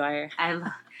 Andy Dwyer. I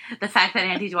love the fact that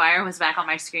Andy Dwyer was back on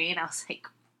my screen. I was like,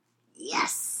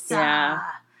 yes! Yeah.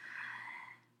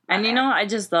 And, you know, I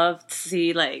just love to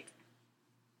see, like,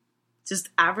 just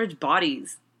average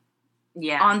bodies.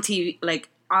 Yeah. On TV, like,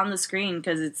 on the screen,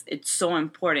 because it's so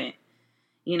important.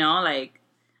 You know, like...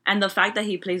 And the fact that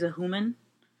he plays a human,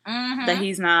 that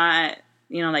he's not,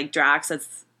 you know, like Drax,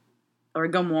 or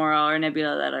Gamora or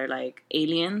Nebula that are like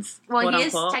aliens. Well, he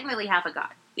is technically half a god.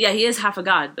 Yeah, he is half a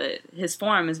god, but his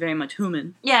form is very much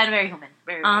human. Yeah, very human.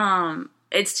 Very.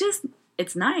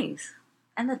 It's nice.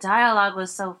 And the dialogue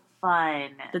was so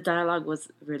fun. The dialogue was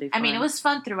really fun. I mean, it was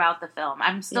fun throughout the film.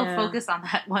 I'm still focused on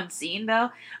that one scene though,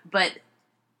 but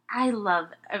I love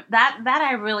that. That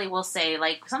I really will say,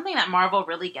 like something that Marvel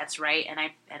really gets right, and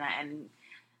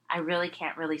I really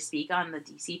can't really speak on the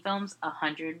DC films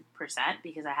 100%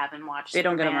 because I haven't watched. They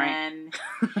don't Superman.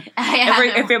 Get them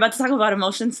right. If you're about to talk about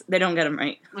emotions, they don't get them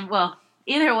right. Well,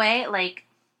 either way, like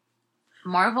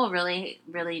Marvel really,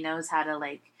 really knows how to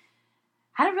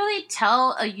really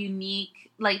tell a unique.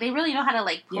 Like they really know how to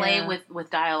like play with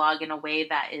dialogue in a way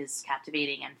that is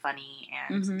captivating and funny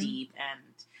and deep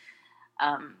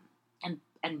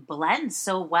and blends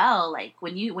so well. Like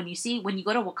when you go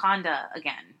to Wakanda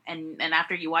again, and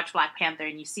after you watch Black Panther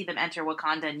and you see them enter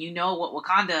Wakanda, and you know what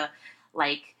Wakanda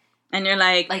like, and you're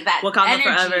like that Wakanda energy.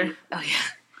 forever. Oh yeah,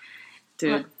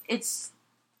 dude, look, it's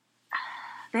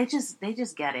they just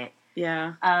get it.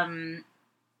 Yeah.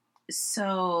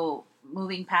 So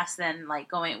moving past then,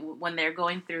 like when they're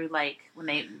going through like when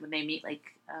they meet like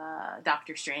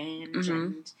Doctor Strange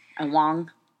and Wong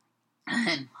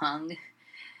and Wong.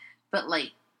 But,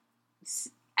 like,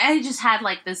 I just had,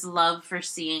 like, this love for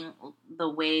seeing the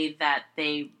way that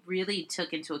they really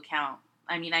took into account.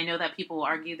 I mean, I know that people will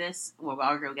argue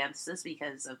against this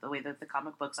because of the way that the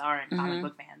comic books are, and comic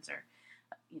book fans are,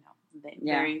 you know,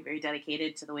 very, very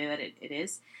dedicated to the way that it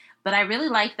is. But I really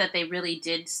like that they really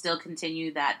did still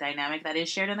continue that dynamic that is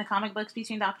shared in the comic books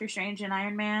between Doctor Strange and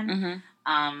Iron Man.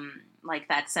 Like,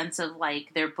 that sense of,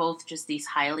 like, they're both just these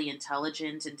highly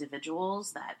intelligent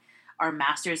individuals that are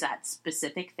masters at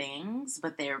specific things,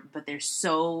 but their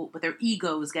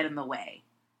egos get in the way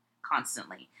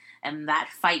constantly. And that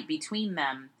fight between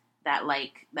them, that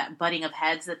butting of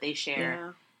heads that they share.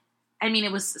 Yeah. I mean,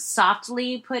 it was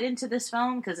softly put into this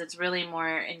film because it's really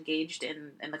more engaged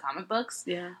in the comic books.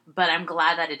 Yeah. But I'm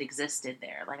glad that it existed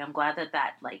there. Like, I'm glad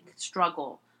that like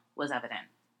struggle was evident.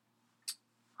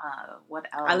 What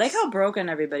else? I like how broken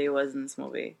everybody was in this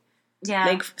movie. Yeah.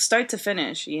 Like, start to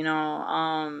finish, you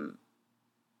know.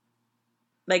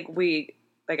 Like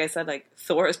I said, like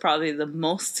Thor is probably the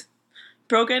most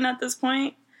broken at this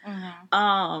point.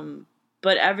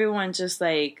 But everyone just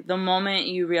like the moment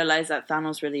you realize that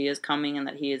Thanos really is coming and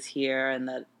that he is here and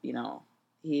that, you know,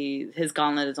 his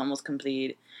gauntlet is almost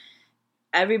complete.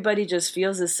 Everybody just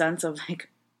feels this sense of like,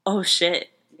 oh shit,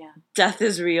 death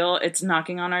is real. It's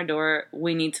knocking on our door.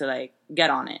 We need to like get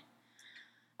on it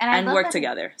and work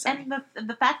together. Sorry. And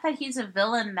the fact that he's a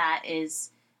villain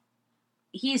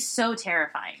he's so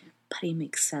terrifying. But he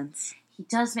makes sense. He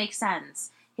does make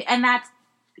sense. And that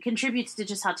contributes to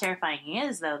just how terrifying he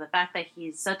is, though. The fact that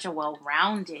he's such a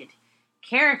well-rounded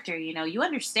character, you know, you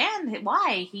understand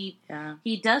why he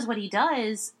does what he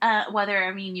does, whether,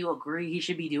 I mean, you agree he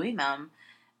should be doing them,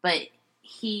 but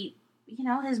he, you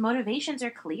know, his motivations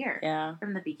are clear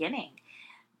from the beginning.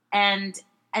 And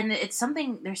it's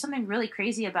there's something really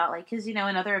crazy about, like, because, you know,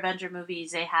 in other Avenger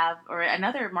movies they have, or in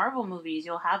other Marvel movies,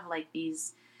 you'll have, like,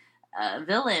 these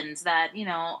villains that, you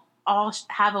know, all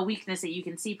have a weakness that you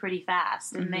can see pretty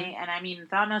fast. And I mean,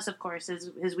 Thanos, of course,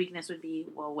 his weakness would be,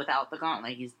 well, without the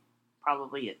gauntlet, he's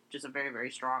probably just a very, very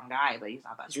strong guy, but he's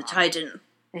not that strong. He's a titan.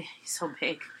 He's so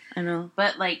big. I know.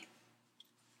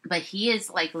 But he is,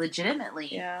 like,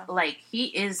 legitimately, like, he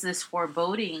is this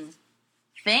foreboding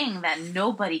thing that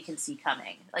nobody can see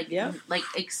coming. Like, like,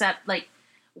 except, like,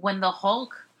 when the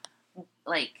Hulk,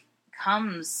 like,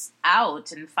 comes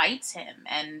out and fights him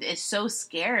and is so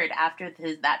scared after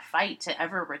that fight to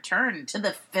ever return to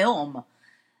the film,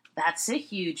 that's a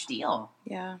huge deal.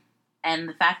 Yeah. And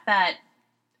the fact that,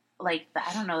 like,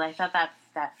 I don't know, I thought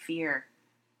that fear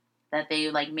that they,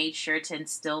 like, made sure to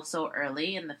instill so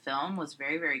early in the film was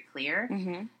very, very clear.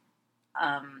 Mm-hmm.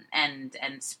 And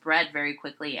spread very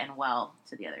quickly and well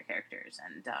to the other characters.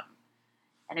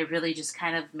 And it really just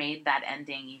kind of made that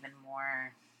ending even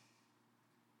more,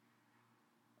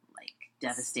 like,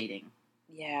 devastating.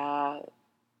 Yeah.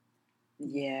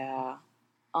 Yeah.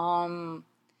 Another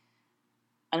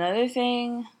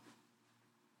thing,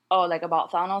 like,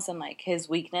 about Thanos and, like, his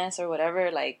weakness or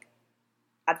whatever, like,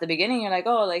 at the beginning, you're like,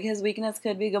 oh, like, his weakness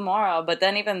could be Gamora. But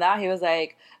then even that, he was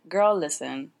like, girl,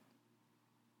 listen.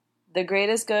 The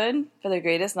greatest good for the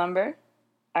greatest number,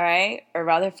 all right? Or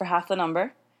rather, for half the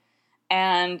number.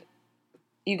 And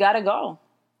you gotta go.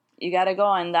 You gotta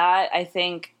go. And that, I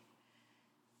think,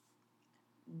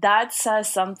 that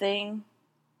says something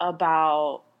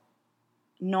about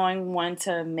knowing when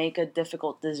to make a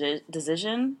difficult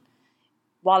decision.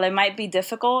 While it might be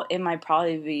difficult, it might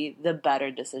probably be the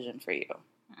better decision for you.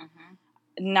 Mm-hmm.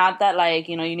 Not that, like,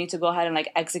 you know, you need to go ahead and,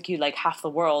 like, execute, like, half the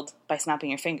world by snapping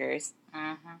your fingers.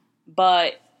 Mm-hmm.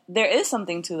 But there is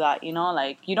something to that, you know?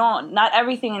 Like, not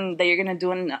everything that you're going to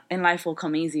do in life will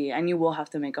come easy, and you will have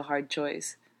to make a hard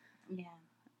choice. Yeah.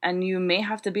 And you may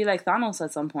have to be like Thanos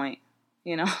at some point,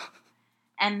 you know?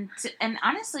 And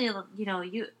honestly, you know,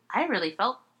 I really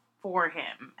felt for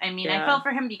him. I mean, I felt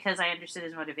for him because I understood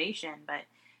his motivation, but,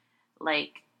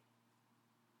 like,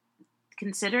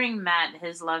 considering that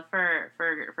his love for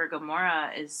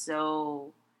Gamora is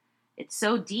so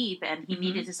deep, and he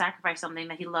needed to sacrifice something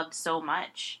that he loved so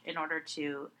much in order to,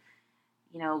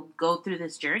 you know, go through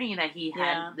this journey that he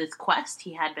had, this quest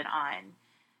he had been on.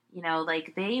 You know,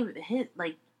 like, they hit,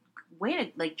 like,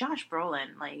 like, Josh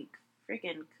Brolin, like,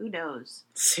 freaking kudos.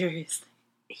 Seriously.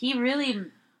 He really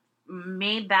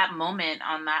made that moment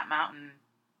on that mountain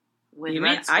with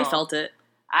Red Skull. I felt it.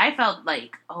 I felt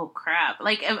like, oh crap.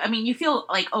 Like, I mean, you feel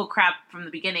like, oh crap from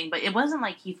the beginning, but it wasn't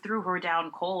like he threw her down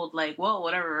cold, like, whoa,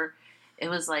 whatever. It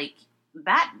was like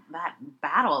that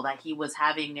battle that he was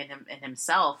having in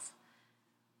himself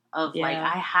of like,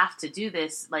 I have to do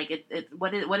this. Like,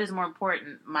 what is more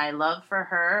important, my love for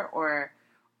her or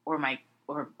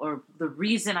the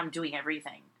reason I'm doing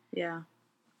everything? Yeah.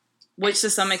 Which to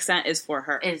some extent is for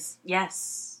her.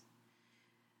 Yes.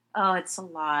 Oh, it's a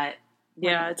lot.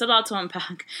 Yeah, it's a lot to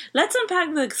unpack. Let's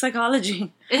unpack the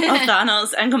psychology of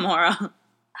Thanos and Gamora.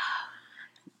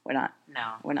 We're not.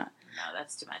 No. We're not. No,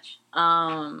 that's too much.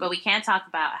 But we can't talk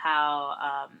about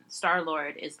how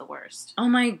Star-Lord is the worst. Oh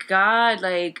my god,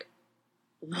 like,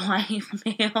 white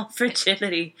male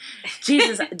fragility.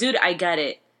 Jesus, dude, I get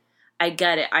it. I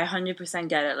 100%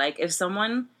 get it. Like,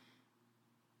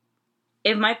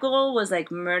 if Michael was,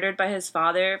 like, murdered by his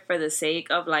father for the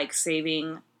sake of, like,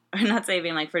 for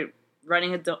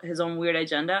running his own weird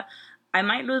agenda, I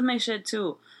might lose my shit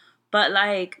too. But,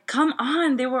 like, come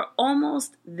on, they were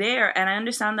almost there. And I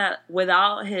understand that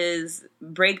without his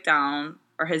breakdown,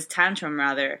 or his tantrum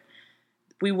rather,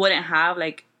 we wouldn't have,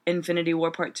 like, Infinity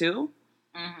War Part 2.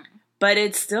 Mm-hmm. But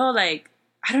it's still, like,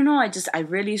 I don't know, I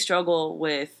really struggle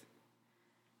with,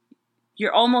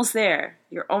 you're almost there,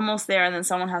 and then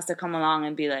someone has to come along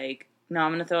and be like, no,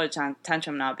 I'm going to throw a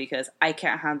tantrum now because I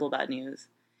can't handle bad news.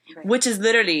 Right. Which is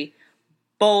literally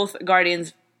both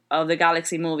Guardians of the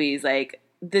Galaxy movies, like,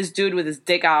 this dude with his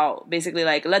dick out, basically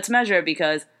like, let's measure it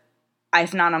because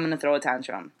if not, I'm going to throw a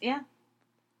tantrum. Yeah.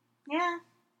 Yeah.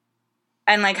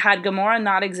 And, like, had Gamora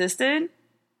not existed,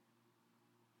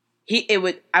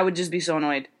 I would just be so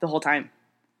annoyed the whole time.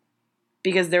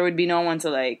 Because there would be no one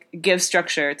to, like, give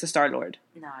structure to Star-Lord.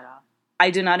 Not at all. I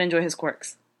do not enjoy his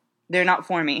quirks. They're not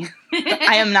for me.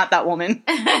 I am not that woman.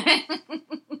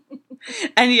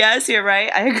 And yes, you're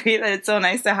right. I agree that it's so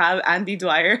nice to have Andy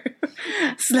Dwyer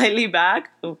slightly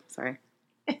back. Oh, sorry.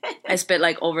 I spit,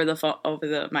 like, over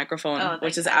the microphone,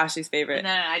 which is Ashley's favorite. No,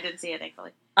 I didn't see it,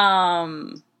 thankfully.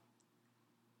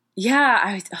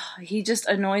 Yeah, he just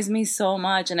annoys me so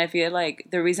much, and I feel like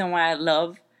the reason why I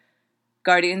love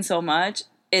Guardian so much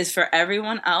is for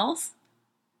everyone else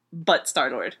but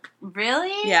Star-Lord.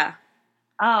 Really? Yeah.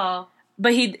 Oh.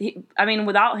 But he I mean,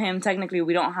 without him, technically,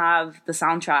 we don't have the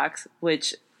soundtracks,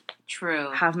 which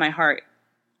have my heart.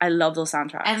 I love those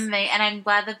soundtracks. And I'm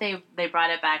glad that they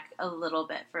brought it back a little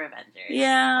bit for Avengers.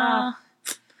 Yeah.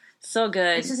 Oh. So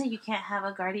good. It's just like you can't have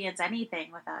a Guardians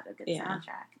anything without a good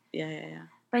soundtrack. Yeah.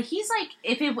 But he's like,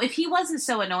 if he wasn't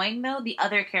so annoying, though, the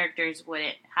other characters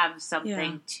wouldn't have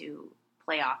something to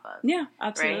play off of. Yeah,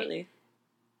 absolutely.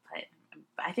 Right?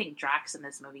 But I think Drax in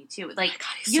this movie, too. Like,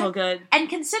 God, he's so good. And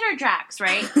consider Drax,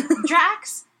 right?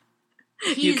 Drax,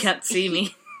 you can't see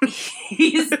me.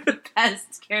 He's the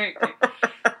best character.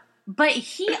 But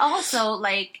he also,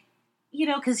 like, you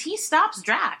know, because he stops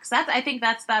Drax. I think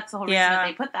that's the whole reason that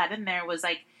they put that in there was,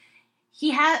 like,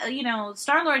 he had, you know,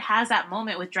 Star-Lord has that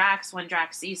moment with Drax when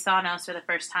Drax sees Thanos for the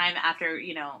first time after,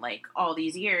 you know, like, all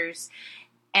these years,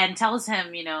 and tells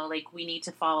him, you know, like, we need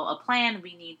to follow a plan.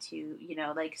 We need to, you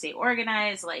know, like, stay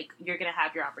organized. Like, you're going to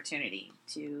have your opportunity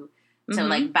to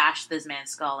like, bash this man's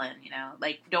skull in, you know.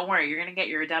 Like, don't worry, you're going to get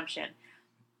your redemption.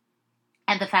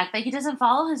 And the fact that he doesn't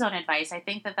follow his own advice, I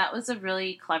think that was a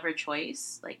really clever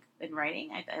choice, like, in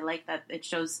writing. I like that it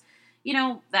shows, you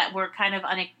know, that we're kind of,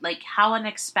 like, how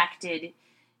unexpected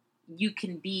you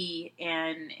can be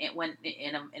in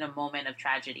a moment of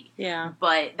tragedy. Yeah.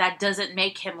 But that doesn't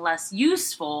make him less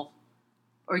useful,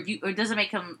 or doesn't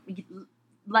make him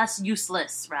less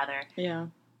useless, rather. Yeah.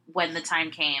 When the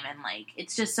time came, and, like,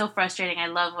 it's just so frustrating. I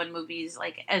love when movies,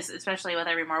 like, especially with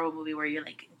every Marvel movie, where you're,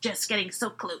 like, just getting so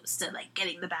close to, like,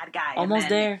 getting the bad guy. Almost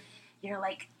there. You're,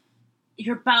 like,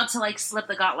 you're about to, like, slip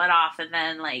the gauntlet off, and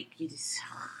then, like, you just...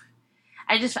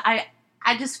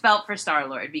 I just felt for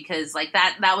Star-Lord, because, like,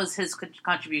 that was his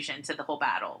contribution to the whole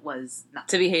battle, was nothing.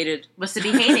 To be hated. Was to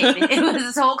be hated. It was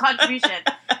his whole contribution.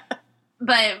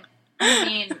 But, I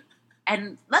mean,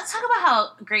 and let's talk about how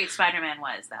great Spider-Man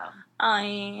was, though.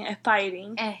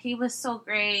 Fighting. He was so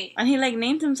great. And he, like,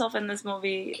 named himself in this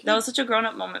movie. That was such a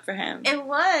grown-up moment for him. It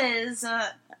was.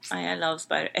 I love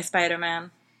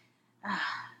Spider-Man.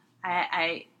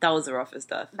 That was the roughest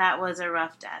death. That was a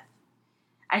rough death.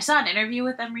 I saw an interview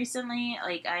with them recently.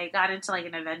 Like, I got into, like,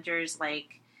 an Avengers,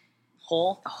 like,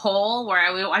 hole where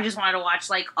I just wanted to watch,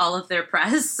 like, all of their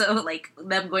press. So, like,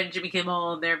 them going to Jimmy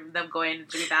Kimmel, them going to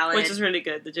Jimmy Fallon. Which is really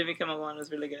good. The Jimmy Kimmel one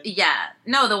was really good. Yeah.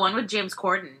 No, the one with James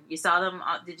Corden. You saw them?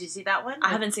 Did you see that one? I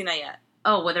haven't seen that yet.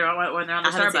 Oh, when they're on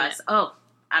the Star Bus. Oh,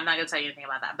 I'm not going to tell you anything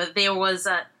about that. But there was,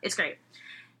 it's great.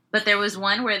 But there was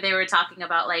one where they were talking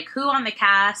about, like, who on the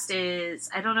cast is,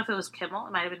 I don't know if it was Kimmel.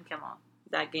 It might have been Kimmel.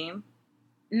 That game?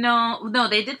 No,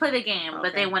 they did play the game,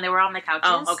 okay. But when they were on the couches.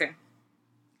 Oh, okay.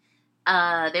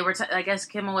 They were, I guess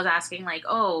Kimmel was asking, like,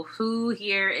 oh, who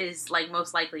here is, like,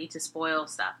 most likely to spoil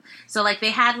stuff? So, like, they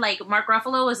had, like, Mark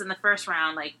Ruffalo was in the first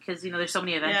round, like, because, you know, there's so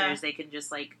many Avengers, they can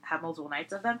just, like, have multiple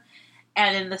nights of them.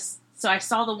 And in this, so I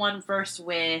saw the one first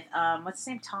with, what's his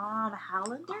name? Tom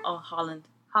Hollander? Oh, Holland.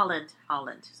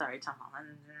 Sorry, Tom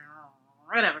Holland.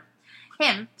 Whatever.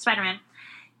 Him, Spider-Man.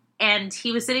 And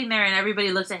he was sitting there, and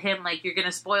everybody looks at him like, you're going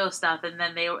to spoil stuff. And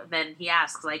then he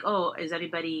asks, like, oh, does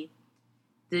anybody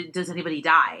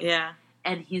die? Yeah.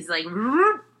 And he's like,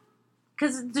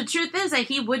 because the truth is that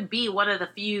he would be one of the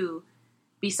few,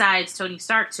 besides Tony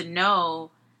Stark, to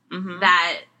know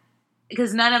that,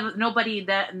 because nobody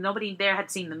there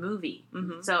had seen the movie.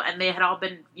 Mm-hmm. So, and they had all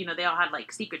been, you know, they all had,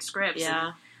 like, secret scripts. Yeah.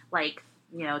 And, like,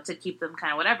 you know, to keep them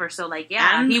kind of whatever. So, like,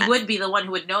 yeah, he would be the one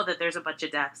who would know that there's a bunch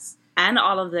of deaths. And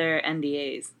all of their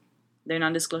NDAs. Their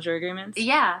non-disclosure agreements.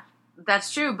 Yeah,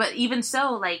 that's true. But even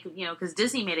so, like, you know, because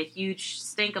Disney made a huge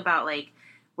stink about, like,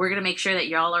 we're going to make sure that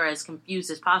y'all are as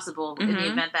confused as possible in the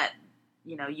event that,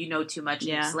 you know too much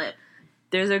and you slip.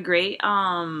 There's a great,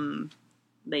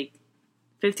 like,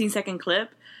 15-second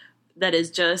clip that is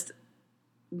just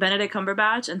Benedict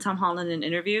Cumberbatch and Tom Holland in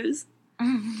interviews.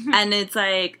 And it's,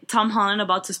 like, Tom Holland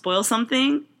about to spoil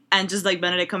something, and just, like,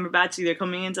 Benedict Cumberbatch either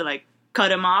coming in to, like, cut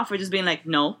him off or just being like,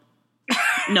 no.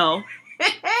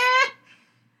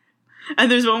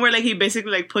 And there's one where, like, he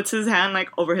basically, like, puts his hand, like,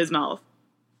 over his mouth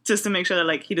just to make sure that,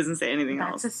 like, he doesn't say anything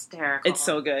else. That's hysterical. It's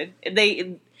so good.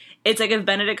 It's like if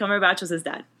Benedict Cumberbatch was his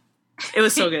dad. It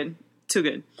was so good. Too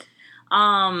good.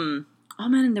 Oh, man,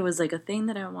 and there was, like, a thing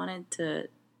that I wanted to...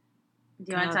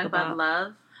 Do you want to talk about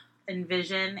love and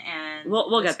vision and...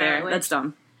 We'll get there. That's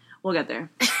dumb. We'll get there.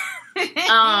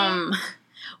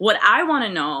 What I want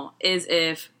to know is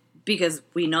if, because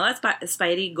we know that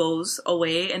Spidey goes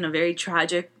away in a very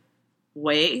tragic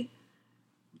way,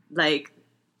 like,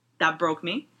 that broke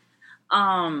me.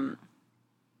 Number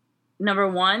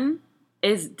one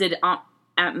is, did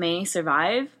Aunt May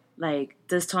survive? Like,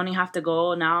 does Tony have to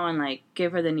go now and, like,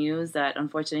 give her the news that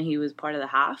unfortunately he was part of the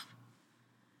half?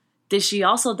 Did she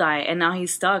also die and now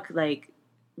he's stuck, like,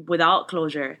 without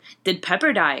closure? Did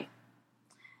Pepper die?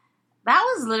 That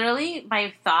was literally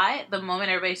my thought the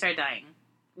moment everybody started dying.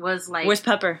 Was like... Where's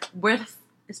Pepper? Where the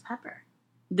is Pepper?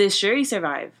 Does Shuri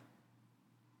survive?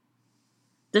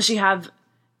 Does she have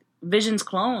Vision's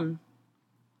clone?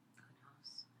 Who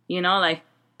knows? You know, like,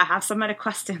 I have so many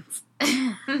questions.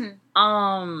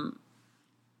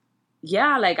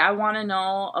 Yeah, like, I want to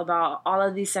know about all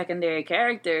of these secondary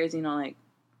characters, you know, like,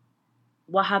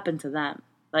 what happened to them?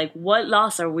 Like, what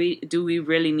loss do we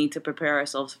really need to prepare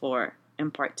ourselves for in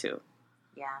part 2?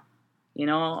 Yeah. You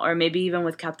know, or maybe even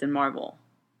with Captain Marvel.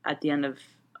 at the end of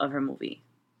her movie.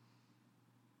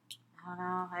 I don't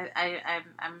know.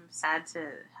 I'm sad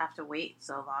to have to wait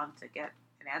so long to get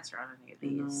an answer on any of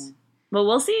these. But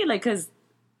we'll see, like, because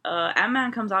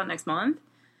Ant-Man comes out next month,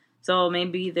 so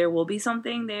maybe there will be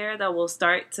something there that will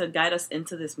start to guide us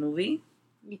into this movie.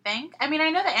 You think? I mean, I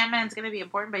know that Ant-Man's going to be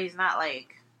important, but he's not,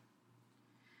 like...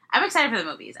 I'm excited for the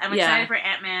movies. I'm excited for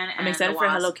Ant-Man and I'm excited for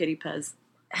Hello Kitty Pez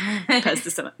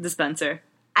dispenser.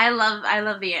 I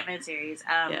love the Ant-Man series.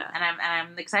 And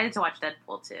I'm excited to watch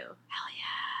Deadpool too. Hell yeah!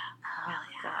 Oh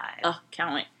God! Oh,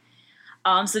 can't wait.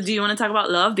 So do you want to talk about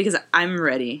love? Because I'm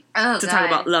ready to talk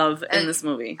about love in this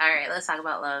movie. All right, let's talk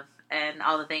about love and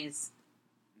all the things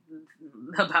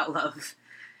about love.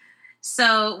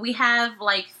 So we have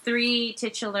like 3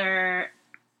 titular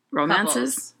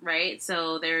romances, couples, right?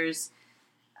 So there's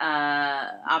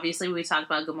obviously we talked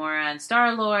about Gamora and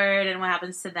Star-Lord and what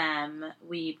happens to them.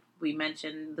 We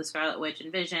mentioned the Scarlet Witch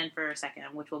and Vision for a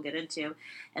second, which we'll get into,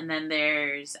 and then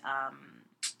there's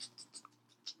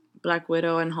Black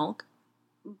Widow and Hulk.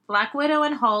 Black Widow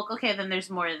and Hulk. Okay, then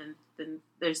there's more than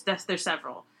there's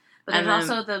several, but there's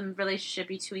also the relationship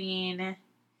between.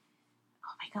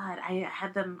 Oh my God, I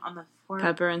had them on the floor.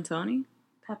 Pepper and Tony.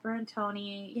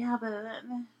 Yeah, but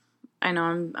I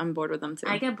know I'm bored with them too.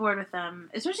 I get bored with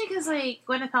them, especially because like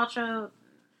Gwyneth Paltrow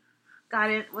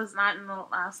was not in the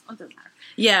last one. Doesn't matter.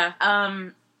 Yeah.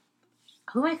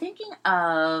 Who am I thinking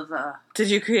of? Did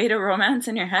you create a romance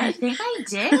in your head? I think I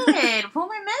did. Who am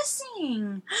I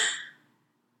missing?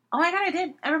 Oh my God, I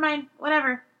did. Never mind.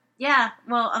 Whatever. Yeah.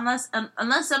 Well, unless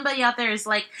somebody out there is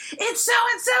like, it's so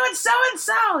and so and so and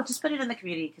so, just put it in the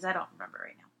community because I don't remember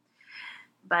right now.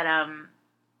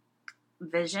 But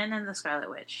Vision and the Scarlet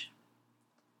Witch.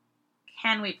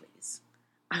 Can we please?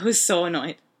 I was so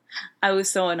annoyed.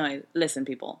 Listen,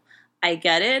 people, I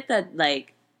get it that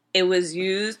like it was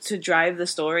used to drive the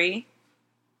story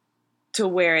to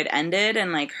where it ended,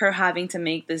 and like her having to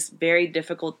make this very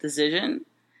difficult decision.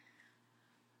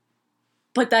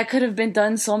 But that could have been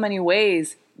done so many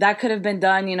ways. That could have been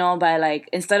done, by like,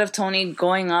 instead of Tony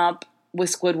going up with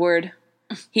Squidward,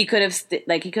 he could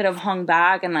have hung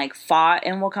back and like fought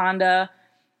in Wakanda,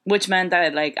 which meant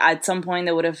that like at some point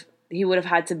he would have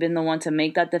had to been the one to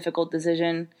make that difficult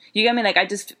decision. You get me? Like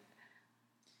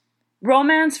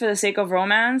romance for the sake of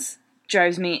romance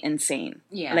drives me insane.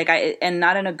 Yeah. Like and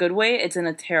not in a good way, it's in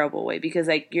a terrible way, because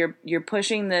like you're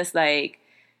pushing this like,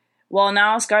 well,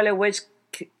 now Scarlet Witch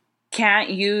can't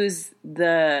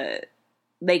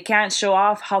they can't show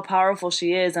off how powerful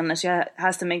she is unless she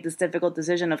has to make this difficult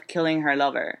decision of killing her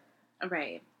lover.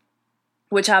 Right.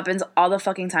 Which happens all the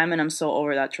fucking time, and I'm so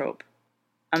over that trope.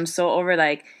 I'm so over,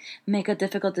 like, make a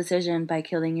difficult decision by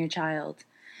killing your child.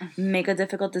 Make a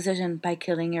difficult decision by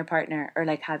killing your partner, or,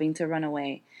 like, having to run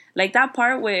away. Like, that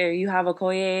part where you have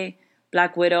Okoye,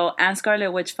 Black Widow, and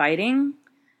Scarlet Witch fighting,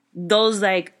 those,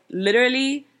 like,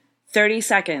 literally 30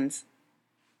 seconds,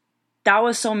 that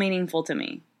was so meaningful to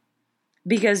me.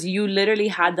 Because you literally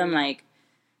had them, like,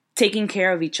 taking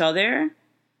care of each other,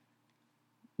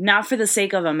 not for the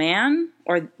sake of a man,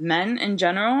 or men in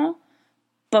general,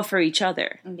 but for each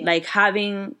other. Yeah. Like,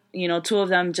 having, 2 of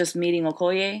them just meeting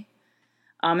Okoye,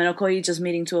 and Okoye just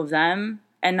meeting 2 of them.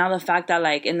 And now the fact that,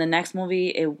 like, in the next movie,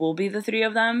 it will be the 3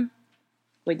 of them.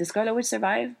 Wait, did Scarlet Witch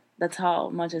survive? That's how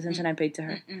much attention I paid to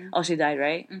her. Mm-mm. Oh, she died,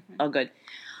 right? Mm-hmm. Oh, good.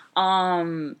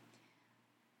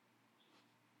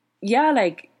 Yeah,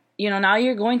 like, now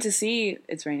you're going to see...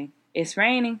 It's raining. It's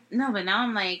raining. No, but now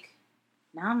I'm like,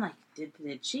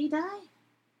 did she die?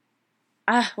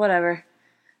 Whatever.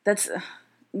 Let's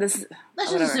just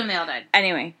assume they all died.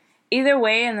 Anyway, either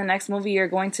way, in the next movie, you're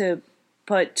going to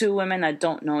put 2 women that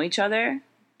don't know each other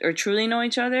or truly know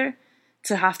each other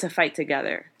to have to fight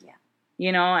together.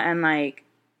 Yeah. And like,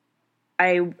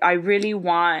 I really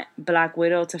want Black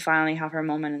Widow to finally have her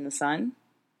moment in the sun.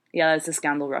 Yeah, that's a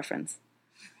Scandal reference.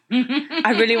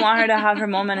 I really want her to have her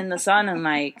moment in the sun and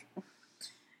like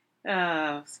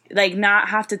not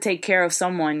have to take care of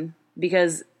someone,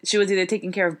 because she was either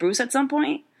taking care of Bruce at some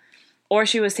point or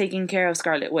she was taking care of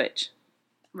Scarlet Witch.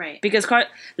 Right. Because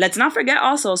let's not forget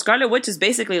also, Scarlet Witch is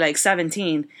basically like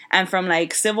 17, and from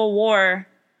like Civil War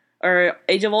or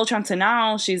Age of Ultron to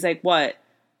now, she's like what?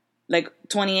 Like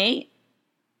 28?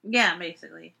 Yeah,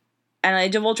 basically. And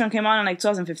Age of Ultron came out in like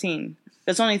 2015.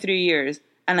 That's only 3 years.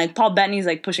 And like Paul Bettany's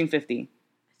like pushing 50.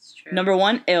 That's true. Number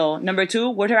 1, ill. Number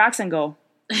 2, where'd her accent go?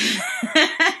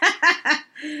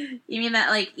 You mean that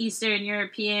like Eastern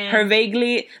European? Her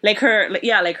vaguely, like her,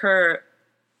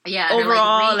 yeah,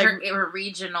 overall, her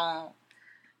regional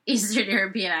Eastern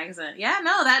European accent. Yeah,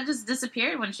 no, that just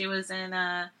disappeared when she was in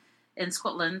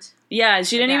Scotland. Yeah,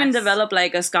 she didn't even develop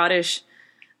like a Scottish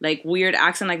like weird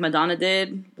accent like Madonna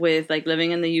did with like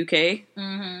living in the UK.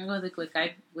 Mm-hmm.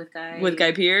 With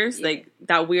Guy Pearce, yeah. Like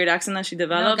that weird accent that she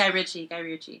developed. No, Guy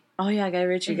Ritchie. Oh yeah, Guy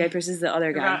Ritchie. Guy Pearce is the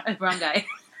other guy. Wrong guy.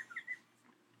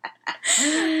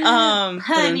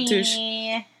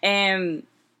 Honey. And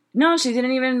no, she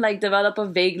didn't even like develop a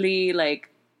vaguely like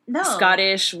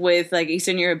Scottish with like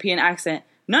Eastern European accent.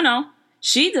 No,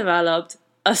 she developed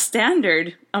a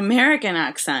standard American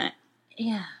accent.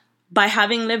 Yeah. By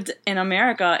having lived in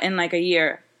America in like a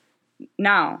year.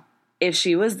 Now, if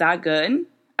she was that good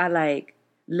at like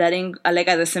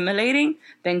at assimilating,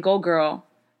 then go girl,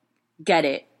 get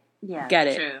it. Yeah, get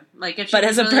it. True. Like if she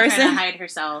was really trying to hide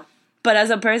herself. But as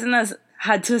a person that's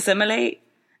had to assimilate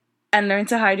and learn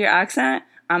to hide your accent,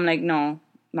 I'm like, no,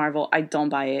 Marvel, I don't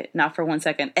buy it. Not for 1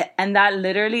 second. And that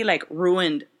literally like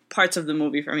ruined parts of the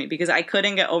movie for me because I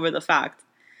couldn't get over the fact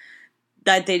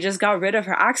that they just got rid of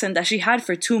her accent that she had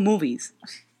for 2 movies.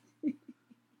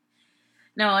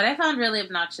 No, what I found really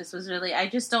obnoxious was I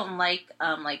just don't like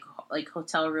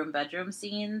hotel room bedroom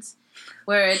scenes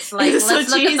where it's like, let's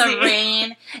look at the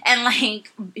rain and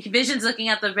like Vision's looking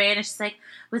at the rain and she's like,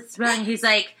 what's wrong? He's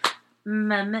like,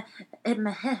 my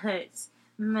head hurts.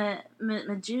 My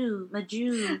Jew.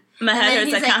 My head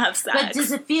hurts, I can't have sex. But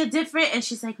does it feel different? And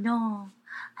she's like, no,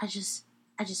 I just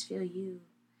feel you.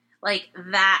 Like,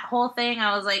 that whole thing,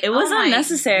 I was like, it was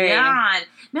unnecessary. God.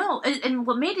 No, and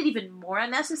what made it even more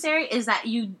unnecessary is that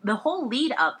the whole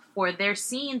lead up for their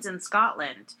scenes in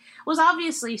Scotland was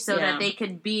obviously so that they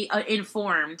could be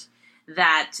informed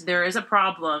that there is a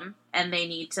problem and they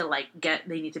need to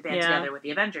band together with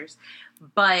the Avengers.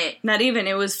 But not even,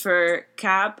 it was for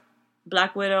Cap,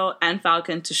 Black Widow, and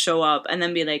Falcon to show up and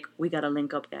then be like, we gotta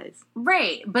link up, guys.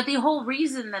 Right. But the whole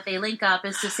reason that they link up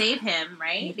is to save him,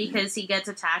 right? Mm-hmm. Because he gets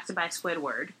attacked by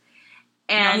Squidward.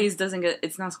 And no, he doesn't get...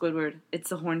 It's not Squidward. It's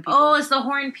the Horn People. Oh, it's the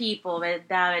Horn People.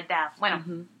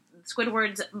 Bueno,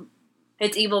 Squidward's...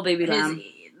 It's evil baby lamb.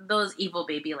 Those evil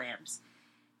baby lambs.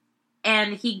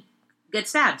 And he gets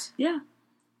stabbed. Yeah.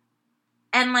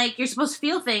 And, like, you're supposed to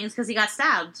feel things because he got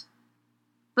stabbed.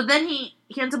 But then he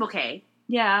ends up okay.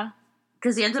 Yeah.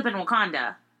 Because he ends up in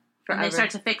Wakanda. Forever. And they start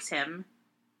to fix him.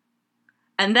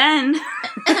 And then...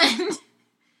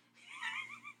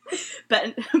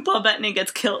 Paul Bettany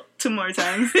gets killed 2 more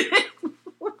times.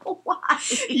 Why?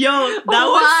 Yo, that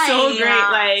was so great.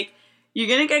 Like, you're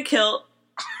gonna get killed.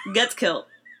 Gets killed.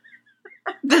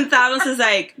 Then Thanos is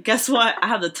like, guess what? I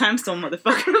have the time stone,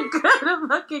 motherfucker. I'm gonna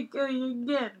fucking kill you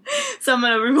again. So I'm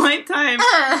gonna rewind time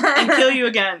and kill you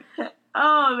again.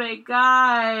 Oh my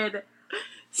god.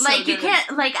 So like, good. You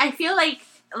can't, like, I feel like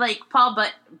Paul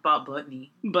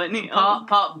Bettany.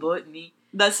 Paul Bettany.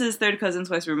 That's his third cousin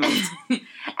twice removed.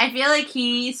 I feel like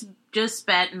he's just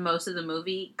spent most of the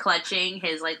movie clutching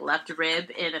his, like, left rib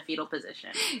in a fetal position.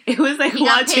 It was like he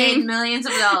got paid millions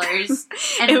of dollars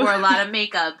and wore a lot of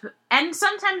makeup, and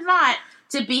sometimes not,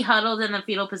 to be huddled in a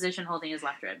fetal position holding his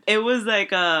left rib. It was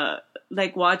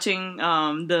like watching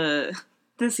the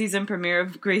season premiere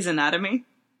of Grey's Anatomy.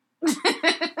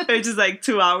 It's just like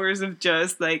 2 hours of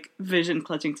just like Vision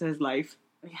clutching to his life.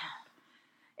 Yeah.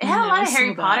 It had a lot of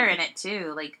Harry Potter in it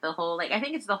too. Like the whole, like, I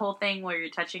think it's the whole thing where you're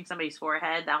touching somebody's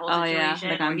forehead. That whole situation. Oh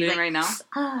yeah, like I'm doing right now.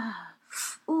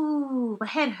 Ooh, my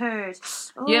head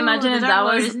hurts. Ooh, you imagine if that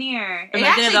was near. It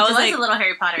actually was like, a little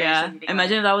Harry Potter. Yeah.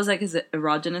 Imagine if that was like his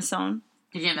erogenous zone.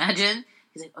 Did you imagine?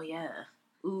 He's like, oh yeah.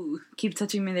 Ooh, keep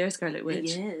touching me there, Scarlet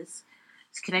Witch. Yes.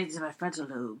 It's connected to my frontal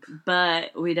lobe.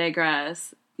 But we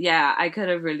digress. Yeah, I could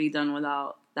have really done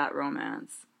without that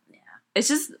romance. Yeah. It's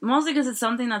just mostly because it's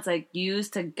something that's like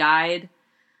used to guide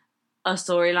a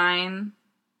storyline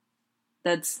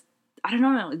that's, I don't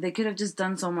know, they could have just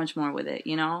done so much more with it,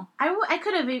 you know? I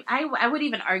would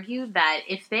even argue that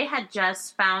if they had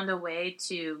just found a way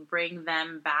to bring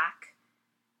them back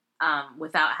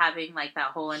without having, like,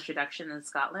 that whole introduction in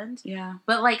Scotland. Yeah.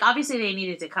 But, like, obviously they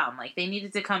needed to come. Like, they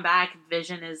needed to come back.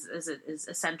 Vision is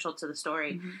essential to the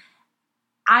story. Mm-hmm.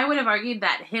 I would have argued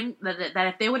that that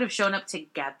if they would have shown up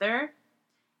together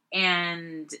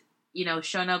and, you know,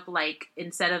 shown up, like,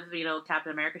 instead of, you know,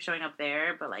 Captain America showing up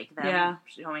there, but, like, them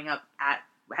showing up at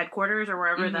headquarters or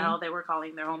wherever the hell they were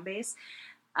calling their home base,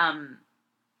 and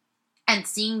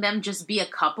seeing them just be a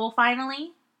couple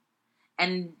finally,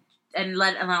 and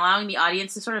allowing the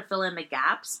audience to sort of fill in the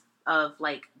gaps of,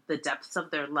 like, the depths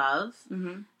of their love.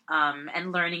 Mm-hmm.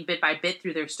 And learning bit by bit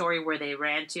through their story where they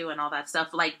ran to and all that stuff,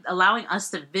 like allowing us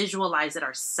to visualize it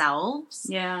ourselves,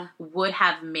 would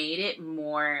have made it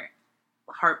more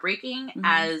heartbreaking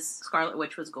as Scarlet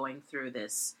Witch was going through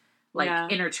this,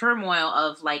 like, inner turmoil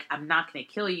of, like, I'm not going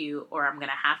to kill you, or I'm going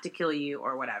to have to kill you,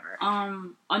 or whatever.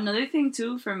 Another thing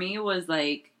too for me was,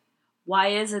 like, why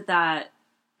is it that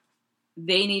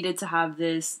they needed to have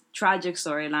this tragic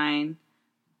storyline,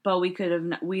 but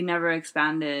we never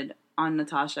expanded on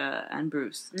Natasha and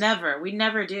Bruce? Never. We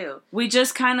never do. We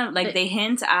just kind of, like, they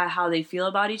hint at how they feel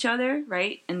about each other,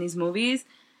 right, in these movies.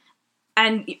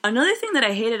 And another thing that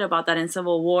I hated about that in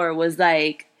Civil War was,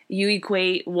 like, you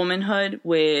equate womanhood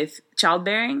with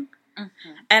childbearing.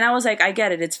 Mm-hmm. And I was like, I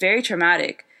get it. It's very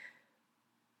traumatic.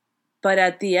 But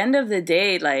at the end of the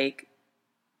day, like,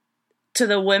 to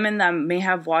the women that may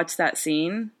have watched that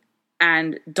scene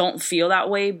and don't feel that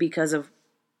way because of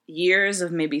years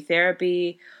of maybe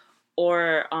therapy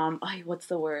or, what's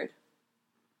the word?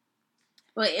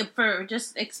 Well,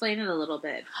 just explain it a little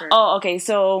bit. Okay.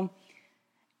 So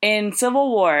in Civil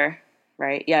War,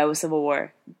 right? Yeah, it was Civil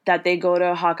War. That they go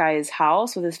to Hawkeye's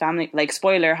house with his family. Like,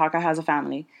 spoiler, Hawkeye has a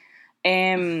family.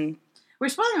 We're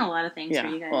spoiling a lot of things for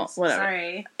you guys. Well, whatever.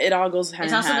 Sorry. It all goes hand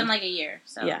in hand. It's also been like a year.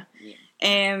 So yeah.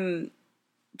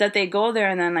 That they go there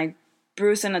and then, like,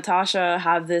 Bruce and Natasha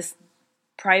have this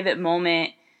private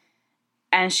moment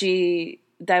and she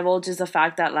divulges the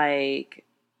fact that, like,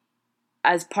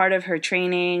 as part of her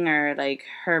training or, like,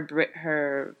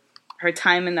 her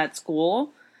time in that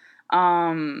school,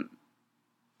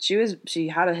 she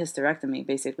had a hysterectomy,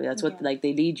 basically. That's what, like,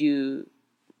 they lead you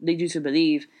to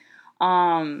believe.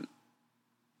 And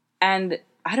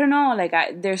I don't know, like,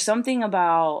 there's something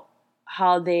about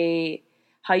how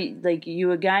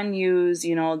you again use,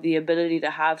 you know, the ability to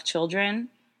have children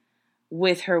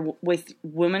with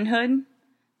womanhood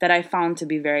that I found to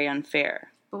be very unfair.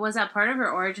 But was that part of her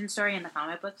origin story in the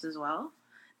comic books as well?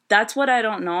 That's what I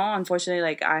don't know. Unfortunately,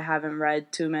 like, I haven't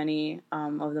read too many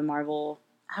of the Marvel.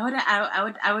 I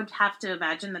would have to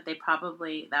imagine that that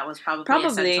was probably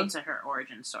essential to her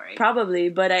origin story. Probably,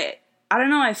 but I don't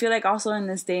know. I feel like also in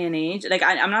this day and age, like,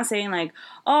 I'm not saying like,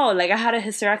 oh, like, I had a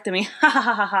hysterectomy, ha ha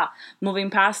ha ha ha. Moving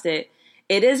past it,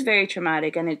 it is very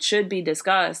traumatic and it should be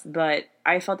discussed. But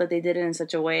I felt that they did it in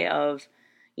such a way of,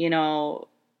 you know,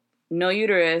 no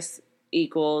uterus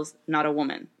equals not a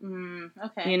woman.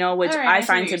 Okay. You know, which I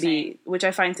find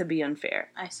to be unfair.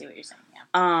 I see what you're saying.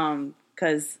 Yeah.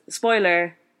 Because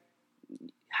spoiler,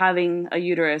 having a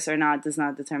uterus or not does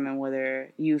not determine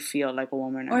whether you feel like a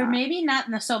woman or not. Or maybe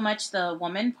not so much the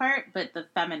woman part, but the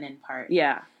feminine part.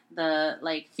 Yeah. The,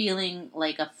 like, feeling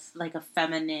like a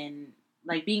feminine,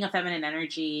 like, being a feminine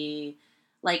energy,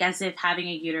 like, as if having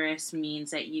a uterus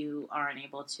means that you are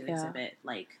unable to exhibit,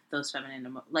 like, those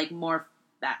feminine, like, more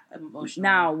that emotional.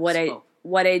 Now,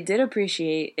 what I did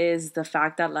appreciate is the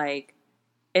fact that, like,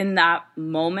 in that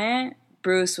moment,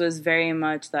 Bruce was very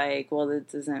much like, well,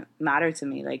 it doesn't matter to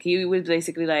me. Like, he was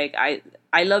basically like, I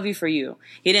love you for you.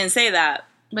 He didn't say that,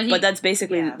 but that's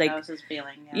basically, like, that was his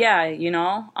feeling. Yeah, you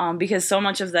know, because so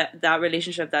much of that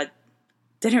relationship that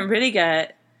didn't really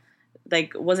get,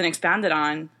 like, wasn't expanded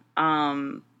on,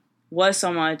 was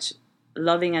so much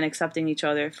loving and accepting each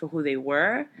other for who they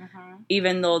were,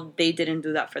 even though they didn't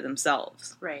do that for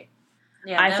themselves. Right.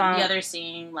 Yeah, I found the other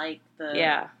seeing, like,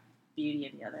 the beauty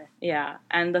of the other. Yeah,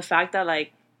 and the fact that,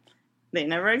 like, they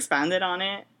never expanded on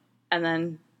it, and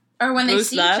then or when Bruce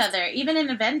they see left. Each other, even in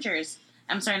Avengers.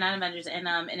 I'm sorry, not Avengers. In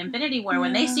Infinity War,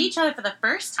 when they see each other for the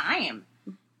first time,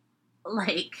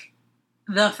 like,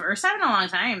 the first time in a long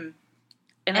time,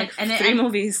 in like three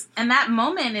movies, and that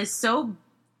moment is so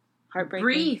heartbreaking,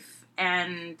 brief.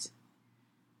 And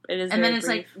it is, and then it's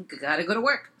brief. Like, gotta go to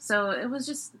work. So it was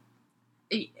just,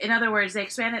 in other words, they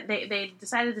expanded. They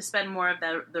decided to spend more of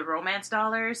the romance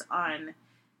dollars on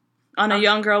a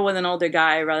young girl with an older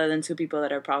guy rather than two people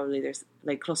that are probably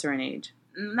like closer in age.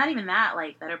 Not even that,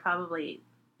 like, that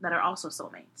are also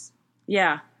soulmates.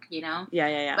 Yeah, you know.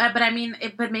 Yeah. But I mean,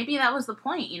 but maybe that was the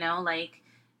point. You know, like,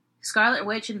 Scarlet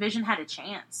Witch and Vision had a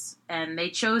chance, and they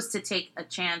chose to take a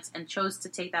chance and chose to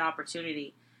take that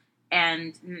opportunity.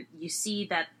 And you see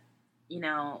that, you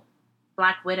know,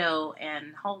 Black Widow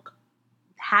and Hulk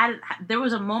there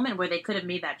was a moment where they could have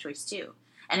made that choice too.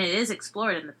 And it is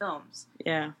explored in the films.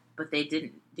 Yeah. But they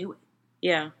didn't do it.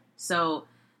 Yeah. So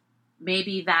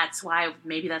maybe that's why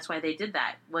they did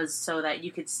that, was so that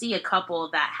you could see a couple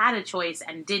that had a choice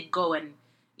and did go and,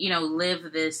 you know,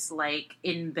 live this, like,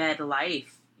 in bed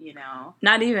life, you know.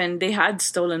 Not even, they had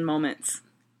stolen moments.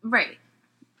 Right.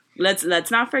 Let's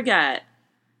not forget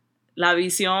La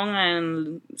Visión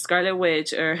and Scarlet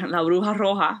Witch, or La Bruja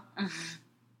Roja,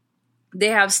 they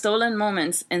have stolen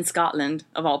moments in Scotland,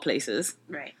 of all places.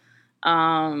 Right.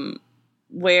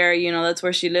 Where, you know, that's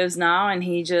where she lives now, and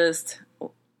he just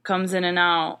comes in and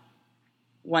out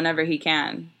whenever he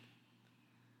can.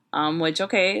 Which,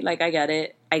 okay, like, I get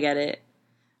it.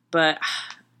 But,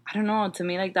 I don't know, to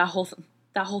me, like, that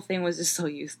whole thing was just so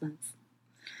useless.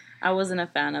 I wasn't a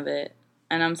fan of it.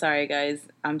 And I'm sorry, guys.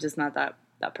 I'm just not that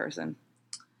person.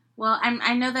 Well,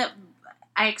 I know that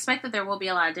I expect that there will be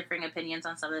a lot of differing opinions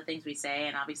on some of the things we say,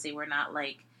 and obviously we're not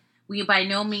we by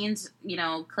no means,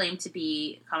 claim to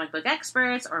be comic book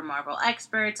experts or Marvel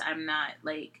experts. I'm not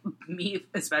me,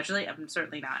 especially. I'm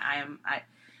certainly not.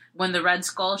 When the Red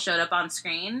Skull showed up on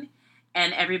screen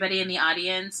and everybody in the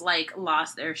audience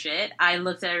lost their shit, I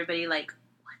looked at everybody what's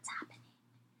happening?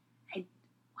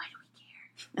 Why do we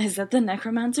care? Is that the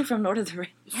necromancer from Lord of the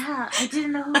Rings? Yeah, I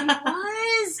didn't know who he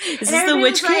was. Is this the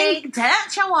Witch King?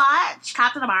 Didn't you watch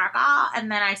Captain America?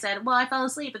 And then I said, well, I fell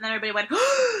asleep. And then everybody went,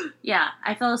 yeah,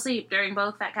 I fell asleep during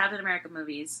both that Captain America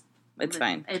movies. It's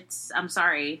fine. I'm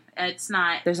sorry. It's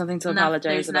not. There's nothing to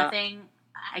apologize about. There's nothing.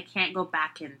 I can't go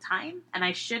back in time, and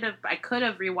I could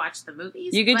have rewatched the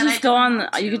movies. You could just go on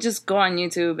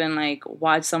YouTube and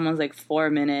watch someone's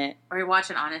 4-minute, or watch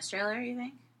an Honest trailer. You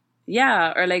think?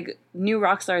 Yeah, or New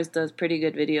Rockstars does pretty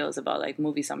good videos about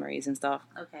movie summaries and stuff.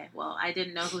 Okay, well, I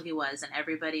didn't know who he was, and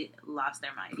everybody lost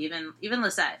their mind. Even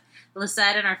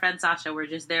Lisette and our friend Sasha were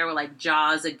just there with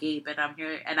jaws agape, and I'm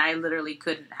here, and I literally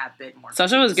couldn't have been more.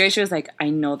 Sasha was great. She was like, "I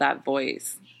know that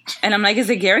voice," and I'm like, "Is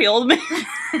it Gary Oldman?"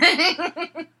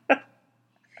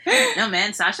 No,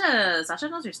 man, Sasha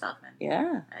knows her stuff, man.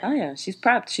 Yeah, oh yeah, she's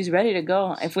prepped. She's ready to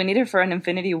go. If we need her for an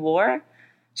Infinity War,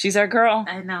 she's our girl.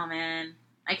 I know, man.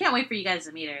 I can't wait for you guys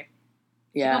to meet her.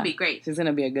 Yeah. She's going to be great. She's going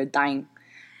to be a good time.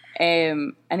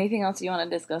 Anything else you want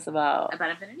to discuss about? About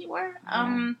Infinity War?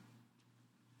 Yeah.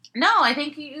 No, I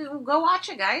think you go watch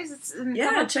it, guys.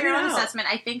 Check your own assessment.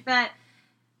 I think that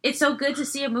it's so good to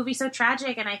see a movie so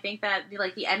tragic, and I think that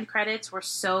the end credits were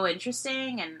so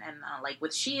interesting, and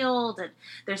with S.H.I.E.L.D., and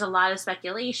there's a lot of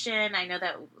speculation. I know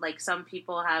that some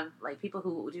people have people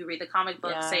who do read the comic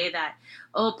book say that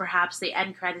perhaps the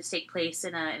end credits take place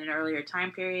in an earlier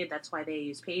time period. That's why they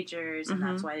use pagers, and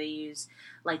that's why they use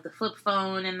the flip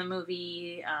phone in the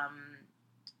movie.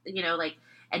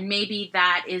 And maybe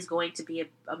that is going to be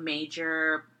a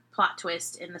major plot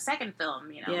twist in the second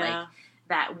film.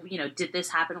 That, did this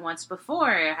happen once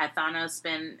before? Had Thanos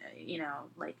been,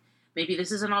 maybe this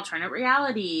is an alternate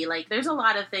reality? There's a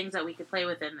lot of things that we could play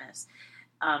with in this.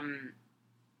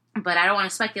 But I don't want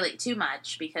to speculate too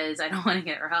much because I don't want to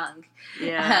get it wrong.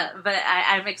 Yeah. But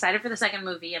I'm excited for the second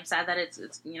movie. I'm sad that it's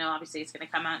obviously it's going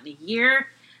to come out in a year.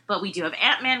 But we do have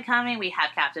Ant-Man coming. We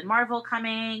have Captain Marvel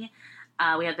coming.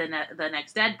 We have the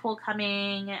next Deadpool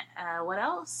coming. What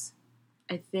else?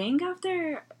 I think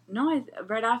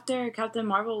right after Captain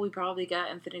Marvel, we probably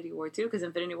get Infinity War 2, because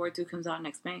Infinity War 2 comes out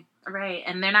next May. Right,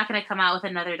 and they're not going to come out with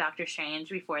another Doctor Strange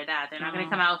before that. They're not going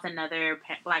to come out with another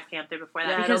Black Panther before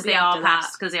that, because they all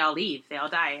pass, because they all leave. They all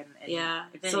die.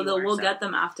 We'll get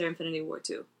them after Infinity War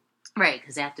 2. Right,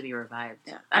 because they have to be revived.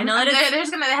 Yeah. I know that they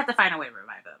have to find a way to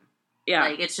revive them. Yeah,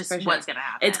 it's just what's going to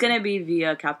happen. It's going to be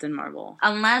via Captain Marvel.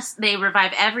 Unless they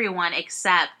revive everyone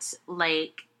except,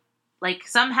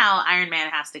 somehow Iron Man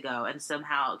has to go, and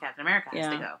somehow Captain America has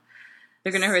to go.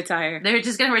 They're going to retire. They're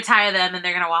just going to retire them, and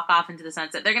they're going to walk off into the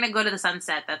sunset. They're going to go to the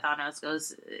sunset that Thanos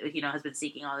has been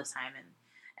seeking all this time and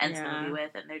ends the movie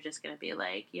with, and they're just going to be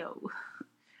like, yo.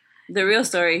 The real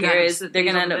story here is they're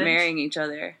going to end up marrying each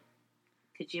other.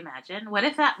 Could you imagine? What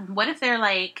if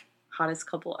they're hottest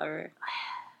couple ever?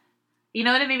 You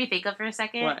know what it made me think of for a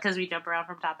second? What? Because we jump around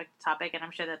from topic to topic, and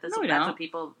I'm sure that that's what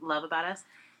people love about us.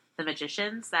 The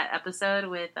Magicians, that episode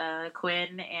with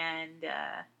Quinn and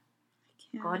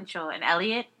Goncho and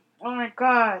Elliot. Oh my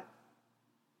god!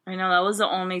 I know, that was the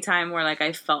only time where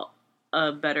I felt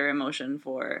a better emotion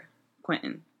for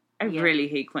Quentin. I really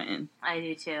hate Quentin. I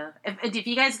do too. If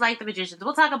you guys like The Magicians,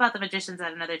 we'll talk about The Magicians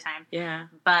at another time. Yeah.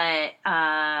 But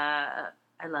I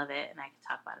love it, and I can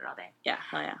talk about it all day. Yeah,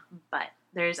 hell yeah. But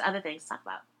there's other things to talk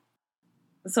about.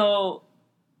 So,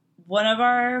 one of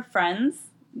our friends,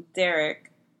 Derek,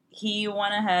 he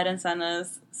went ahead and sent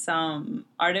us some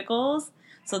articles.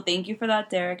 So thank you for that,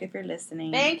 Derek, if you're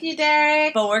listening. Thank you,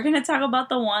 Derek. But we're going to talk about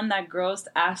the one that grossed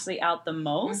Ashley out the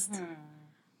most.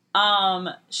 Mm-hmm.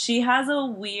 She has a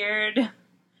weird,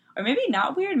 or maybe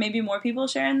not weird, maybe more people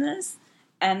sharing this,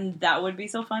 and that would be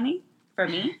so funny for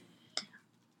me.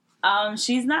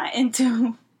 She's not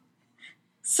into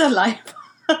saliva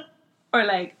or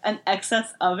an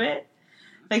excess of it.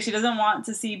 She doesn't want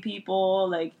to see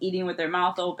people eating with their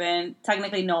mouth open.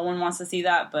 Technically, no one wants to see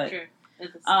that, but sure.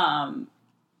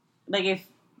 If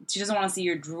she doesn't want to see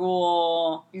your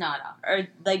drool, no, or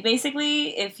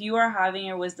basically, if you are having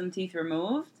your wisdom teeth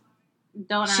removed,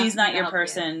 she's not your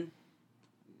person.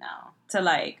 No,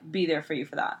 to be there for you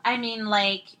for that. I mean,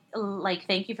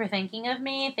 thank you for thinking of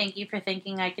me. Thank you for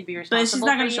thinking I could be responsible. But she's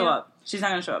not going to show up. She's not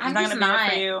going to show up. She's not going to be there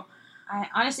for you.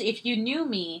 Honestly, if you knew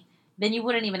me, then you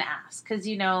wouldn't even ask because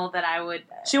you know that I would.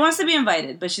 She wants to be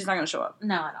invited, but she's not going to show up.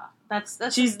 No, at all.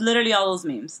 That's she's literally all those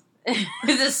memes.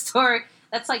 The story.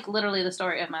 That's like literally the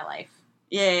story of my life.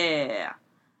 Yeah.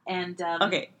 And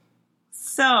okay,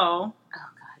 so oh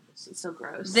god, this is so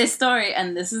gross. This story,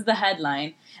 and this is the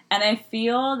headline, and I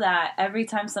feel that every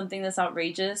time something that's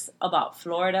outrageous about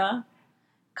Florida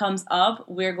comes up,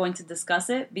 we're going to discuss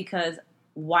it because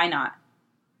why not?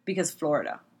 Because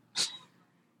Florida.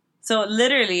 So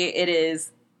literally, it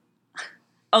is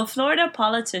a Florida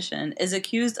politician is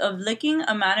accused of licking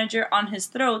a manager on his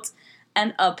throat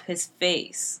and up his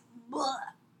face.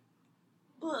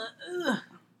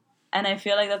 And I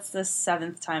feel like that's the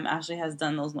 7th time Ashley has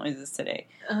done those noises today.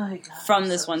 Oh my god! From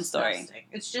this one story.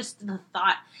 It's just the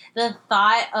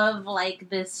thought of like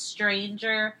this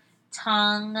stranger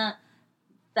tongue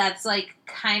that's like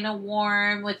kind of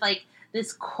warm with like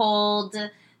this cold.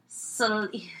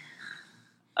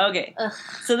 Okay,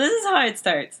 so this is how it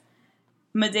starts.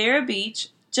 Madeira Beach.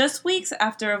 Just weeks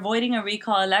after avoiding a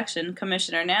recall election,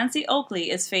 Commissioner Nancy Oakley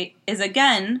is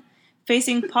again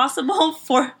facing possible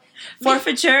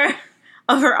forfeiture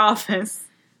of her office.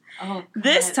 Oh,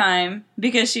 this time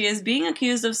because she is being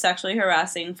accused of sexually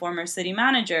harassing former city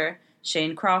manager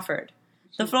Shane Crawford.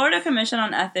 The Florida Commission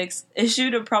on Ethics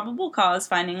issued a probable cause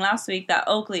finding last week that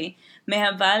Oakley may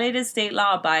have violated state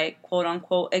law by,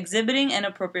 quote-unquote, exhibiting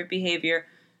inappropriate behavior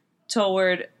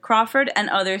toward Crawford and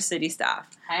other city staff.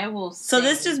 I will say. So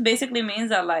this just basically means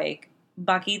that, like,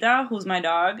 Bakita, who's my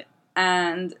dog,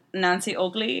 and Nancy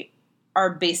Oakley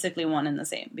are basically one and the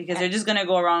same. Because they're just going to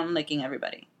go around licking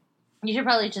everybody. You should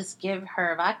probably just give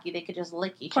her Vaki. They could just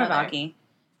lick each Poor other. Vaki.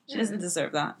 She doesn't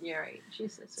deserve that. You're right.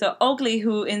 She's so Oakley,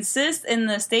 who insists in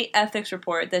the state ethics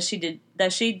report that she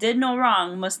did no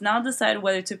wrong, must now decide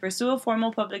whether to pursue a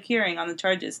formal public hearing on the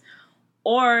charges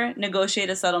or negotiate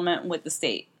a settlement with the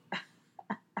state.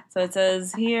 So it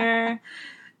says here.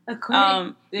 It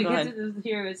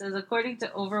says, according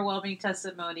to overwhelming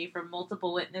testimony from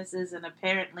multiple witnesses, and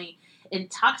apparently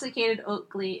intoxicated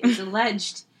Oakley is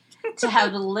alleged to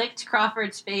have licked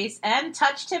Crawford's face and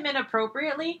touched him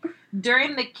inappropriately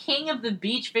during the King of the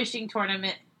Beach fishing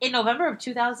tournament in November of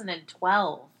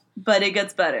 2012. But it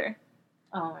gets better.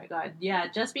 Oh my god, yeah.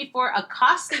 Just before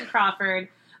accosting Crawford,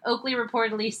 Oakley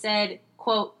reportedly said,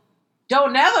 quote,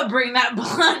 "Don't ever bring that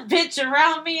blonde bitch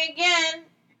around me again,"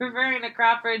 referring to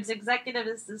Crawford's executive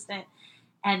assistant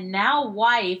and now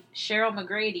wife, Cheryl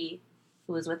McGrady,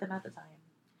 who was with him at the time.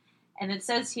 And it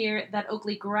says here that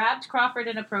Oakley grabbed Crawford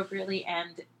inappropriately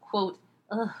and, quote,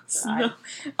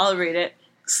 I'll read it.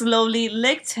 Slowly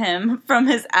licked him from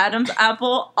his Adam's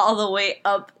apple all the way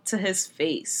up to his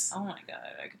face. Oh my god,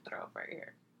 I could throw up right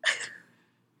here.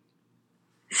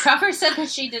 Crawford said that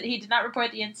he did not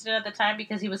report the incident at the time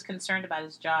because he was concerned about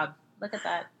his job. Look at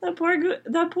that. That poor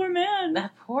man.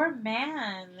 That poor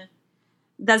man.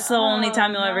 That's the only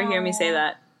time you'll ever hear me say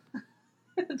that.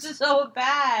 It's so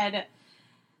bad.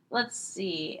 Let's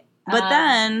see. But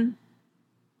then...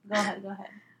 Go ahead.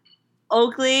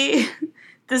 Oakley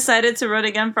decided to run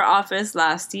again for office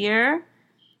last year.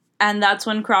 And that's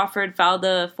when Crawford filed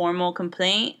a formal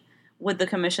complaint with the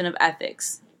Commission of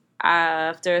Ethics.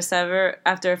 After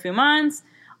a few months,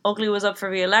 Oakley was up for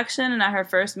re-election, and at her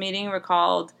first meeting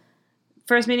called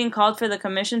for the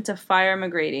commission to fire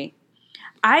McGrady.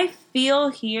 I feel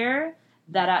here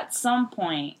that at some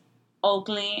point,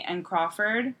 Oakley and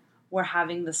Crawford were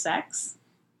having the sex.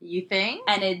 You think?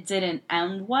 And it didn't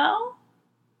end well.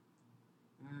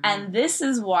 Mm-hmm. And this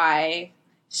is why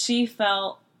she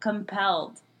felt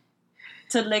compelled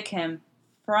to lick him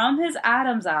from his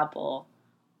Adam's apple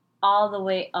all the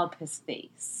way up his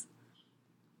face.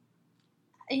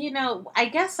 You know, I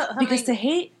guess... Because to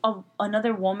hate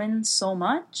another woman so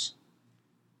much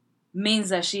means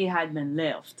that she had been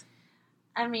lived.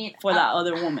 I mean... For that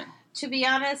other woman. To be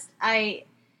honest, I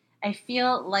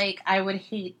feel like I would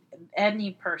hate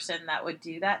any person that would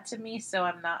do that to me, so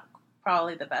I'm not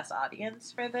probably the best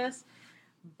audience for this.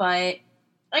 But,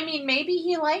 I mean, maybe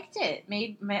he liked it.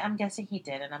 I'm guessing he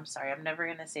did, and I'm sorry. I'm never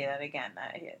going to say that again.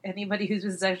 Anybody who's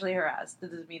been sexually harassed,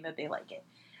 that doesn't mean that they like it.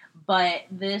 But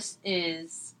this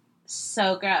is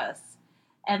so gross.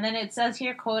 And then it says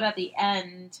here, quote at the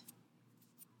end,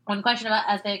 when questioned about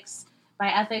ethics, by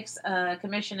Ethics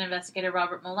Commission investigator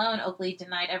Robert Malone, Oakley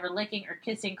denied ever licking or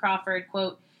kissing Crawford.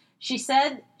 Quote, she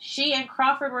said she and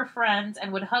Crawford were friends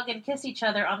and would hug and kiss each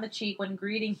other on the cheek when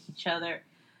greeting each other.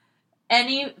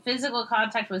 Any physical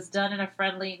contact was done in a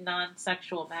friendly,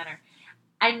 non-sexual manner.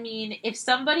 I mean, if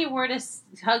somebody were to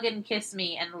hug and kiss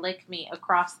me and lick me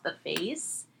across the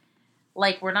face,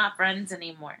 like, we're not friends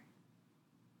anymore.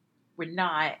 We're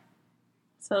not.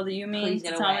 So do you mean Please to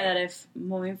get tell me away. that if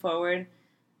moving forward,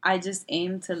 I just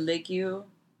aim to lick you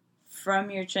from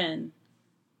your chin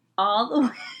all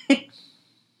the way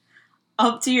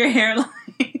up to your hairline,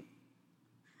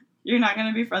 you're not going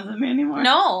to be friends with me anymore?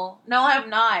 No, I'm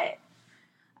not.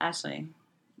 Ashley,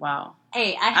 wow.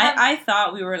 Hey, I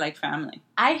thought we were like family.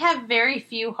 I have very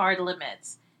few hard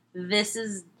limits.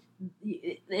 It's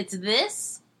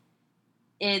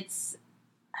I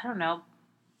don't know,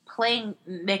 playing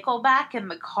Nickelback in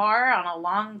the car on a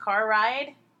long car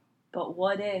ride. But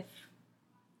what if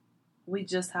we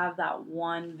just have that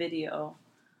one video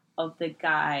of the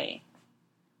guy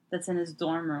that's in his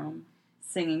dorm room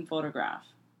singing Photograph,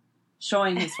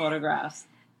 showing his photographs?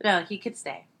 No, he could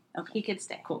stay. Okay. He could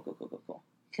stay. Cool.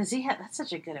 Because that's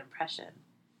such a good impression.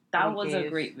 That was a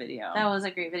great video. That was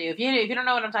a great video. If you don't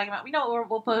know what I'm talking about,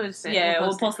 we'll post it. Yeah,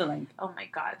 we'll post the link. Oh my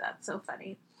god, that's so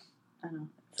funny. I know.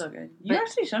 It's so good. You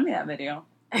actually showed me that video.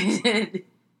 I did.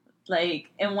 Like,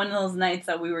 in one of those nights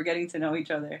that we were getting to know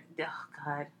each other. Oh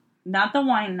god. Not the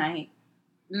wine night.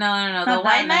 No. The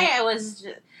wine night, it was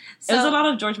just... So, it was a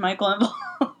lot of George Michael involved.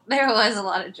 There was a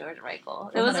lot of George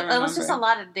Michael. It was remember. just a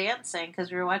lot of dancing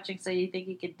because we were watching So You Think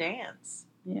You Could Dance.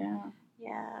 Yeah.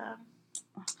 Yeah.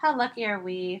 How lucky are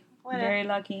we? Very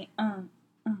lucky.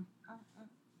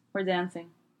 We're dancing.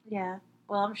 Yeah.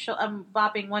 Well, I'm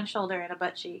bopping one shoulder and a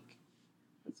butt cheek.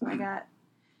 That's what I got.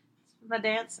 It's my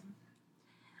dancing.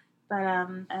 But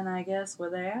and I guess we're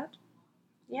there.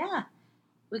 Yeah,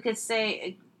 we could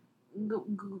say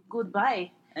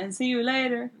goodbye and see you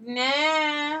later.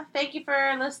 Nah. Thank you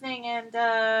for listening and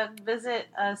visit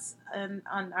us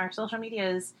on our social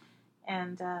medias.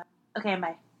 And okay,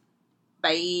 bye.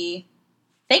 Bye.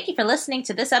 Thank you for listening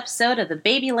to this episode of the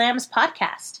Baby Lambs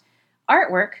podcast.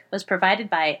 Artwork was provided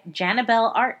by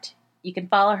Janabelle Art. You can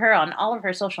follow her on all of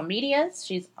her social medias.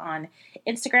 She's on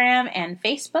Instagram and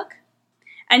Facebook.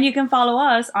 And you can follow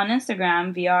us on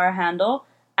Instagram via our handle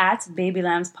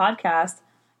 @BabyLambsPodcast.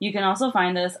 You can also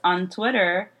find us on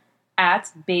Twitter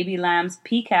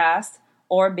 @BabyLambsPcast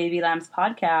or Baby Lambs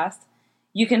Podcast.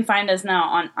 You can find us now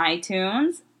on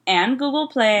iTunes and Google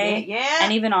Play,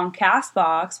 and even on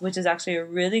CastBox, which is actually a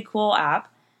really cool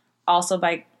app. Also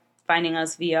by finding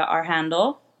us via our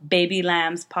handle, Baby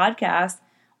Lambs Podcast,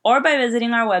 or by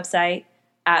visiting our website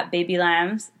at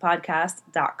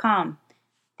babylambspodcast.com.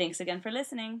 Thanks again for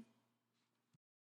listening.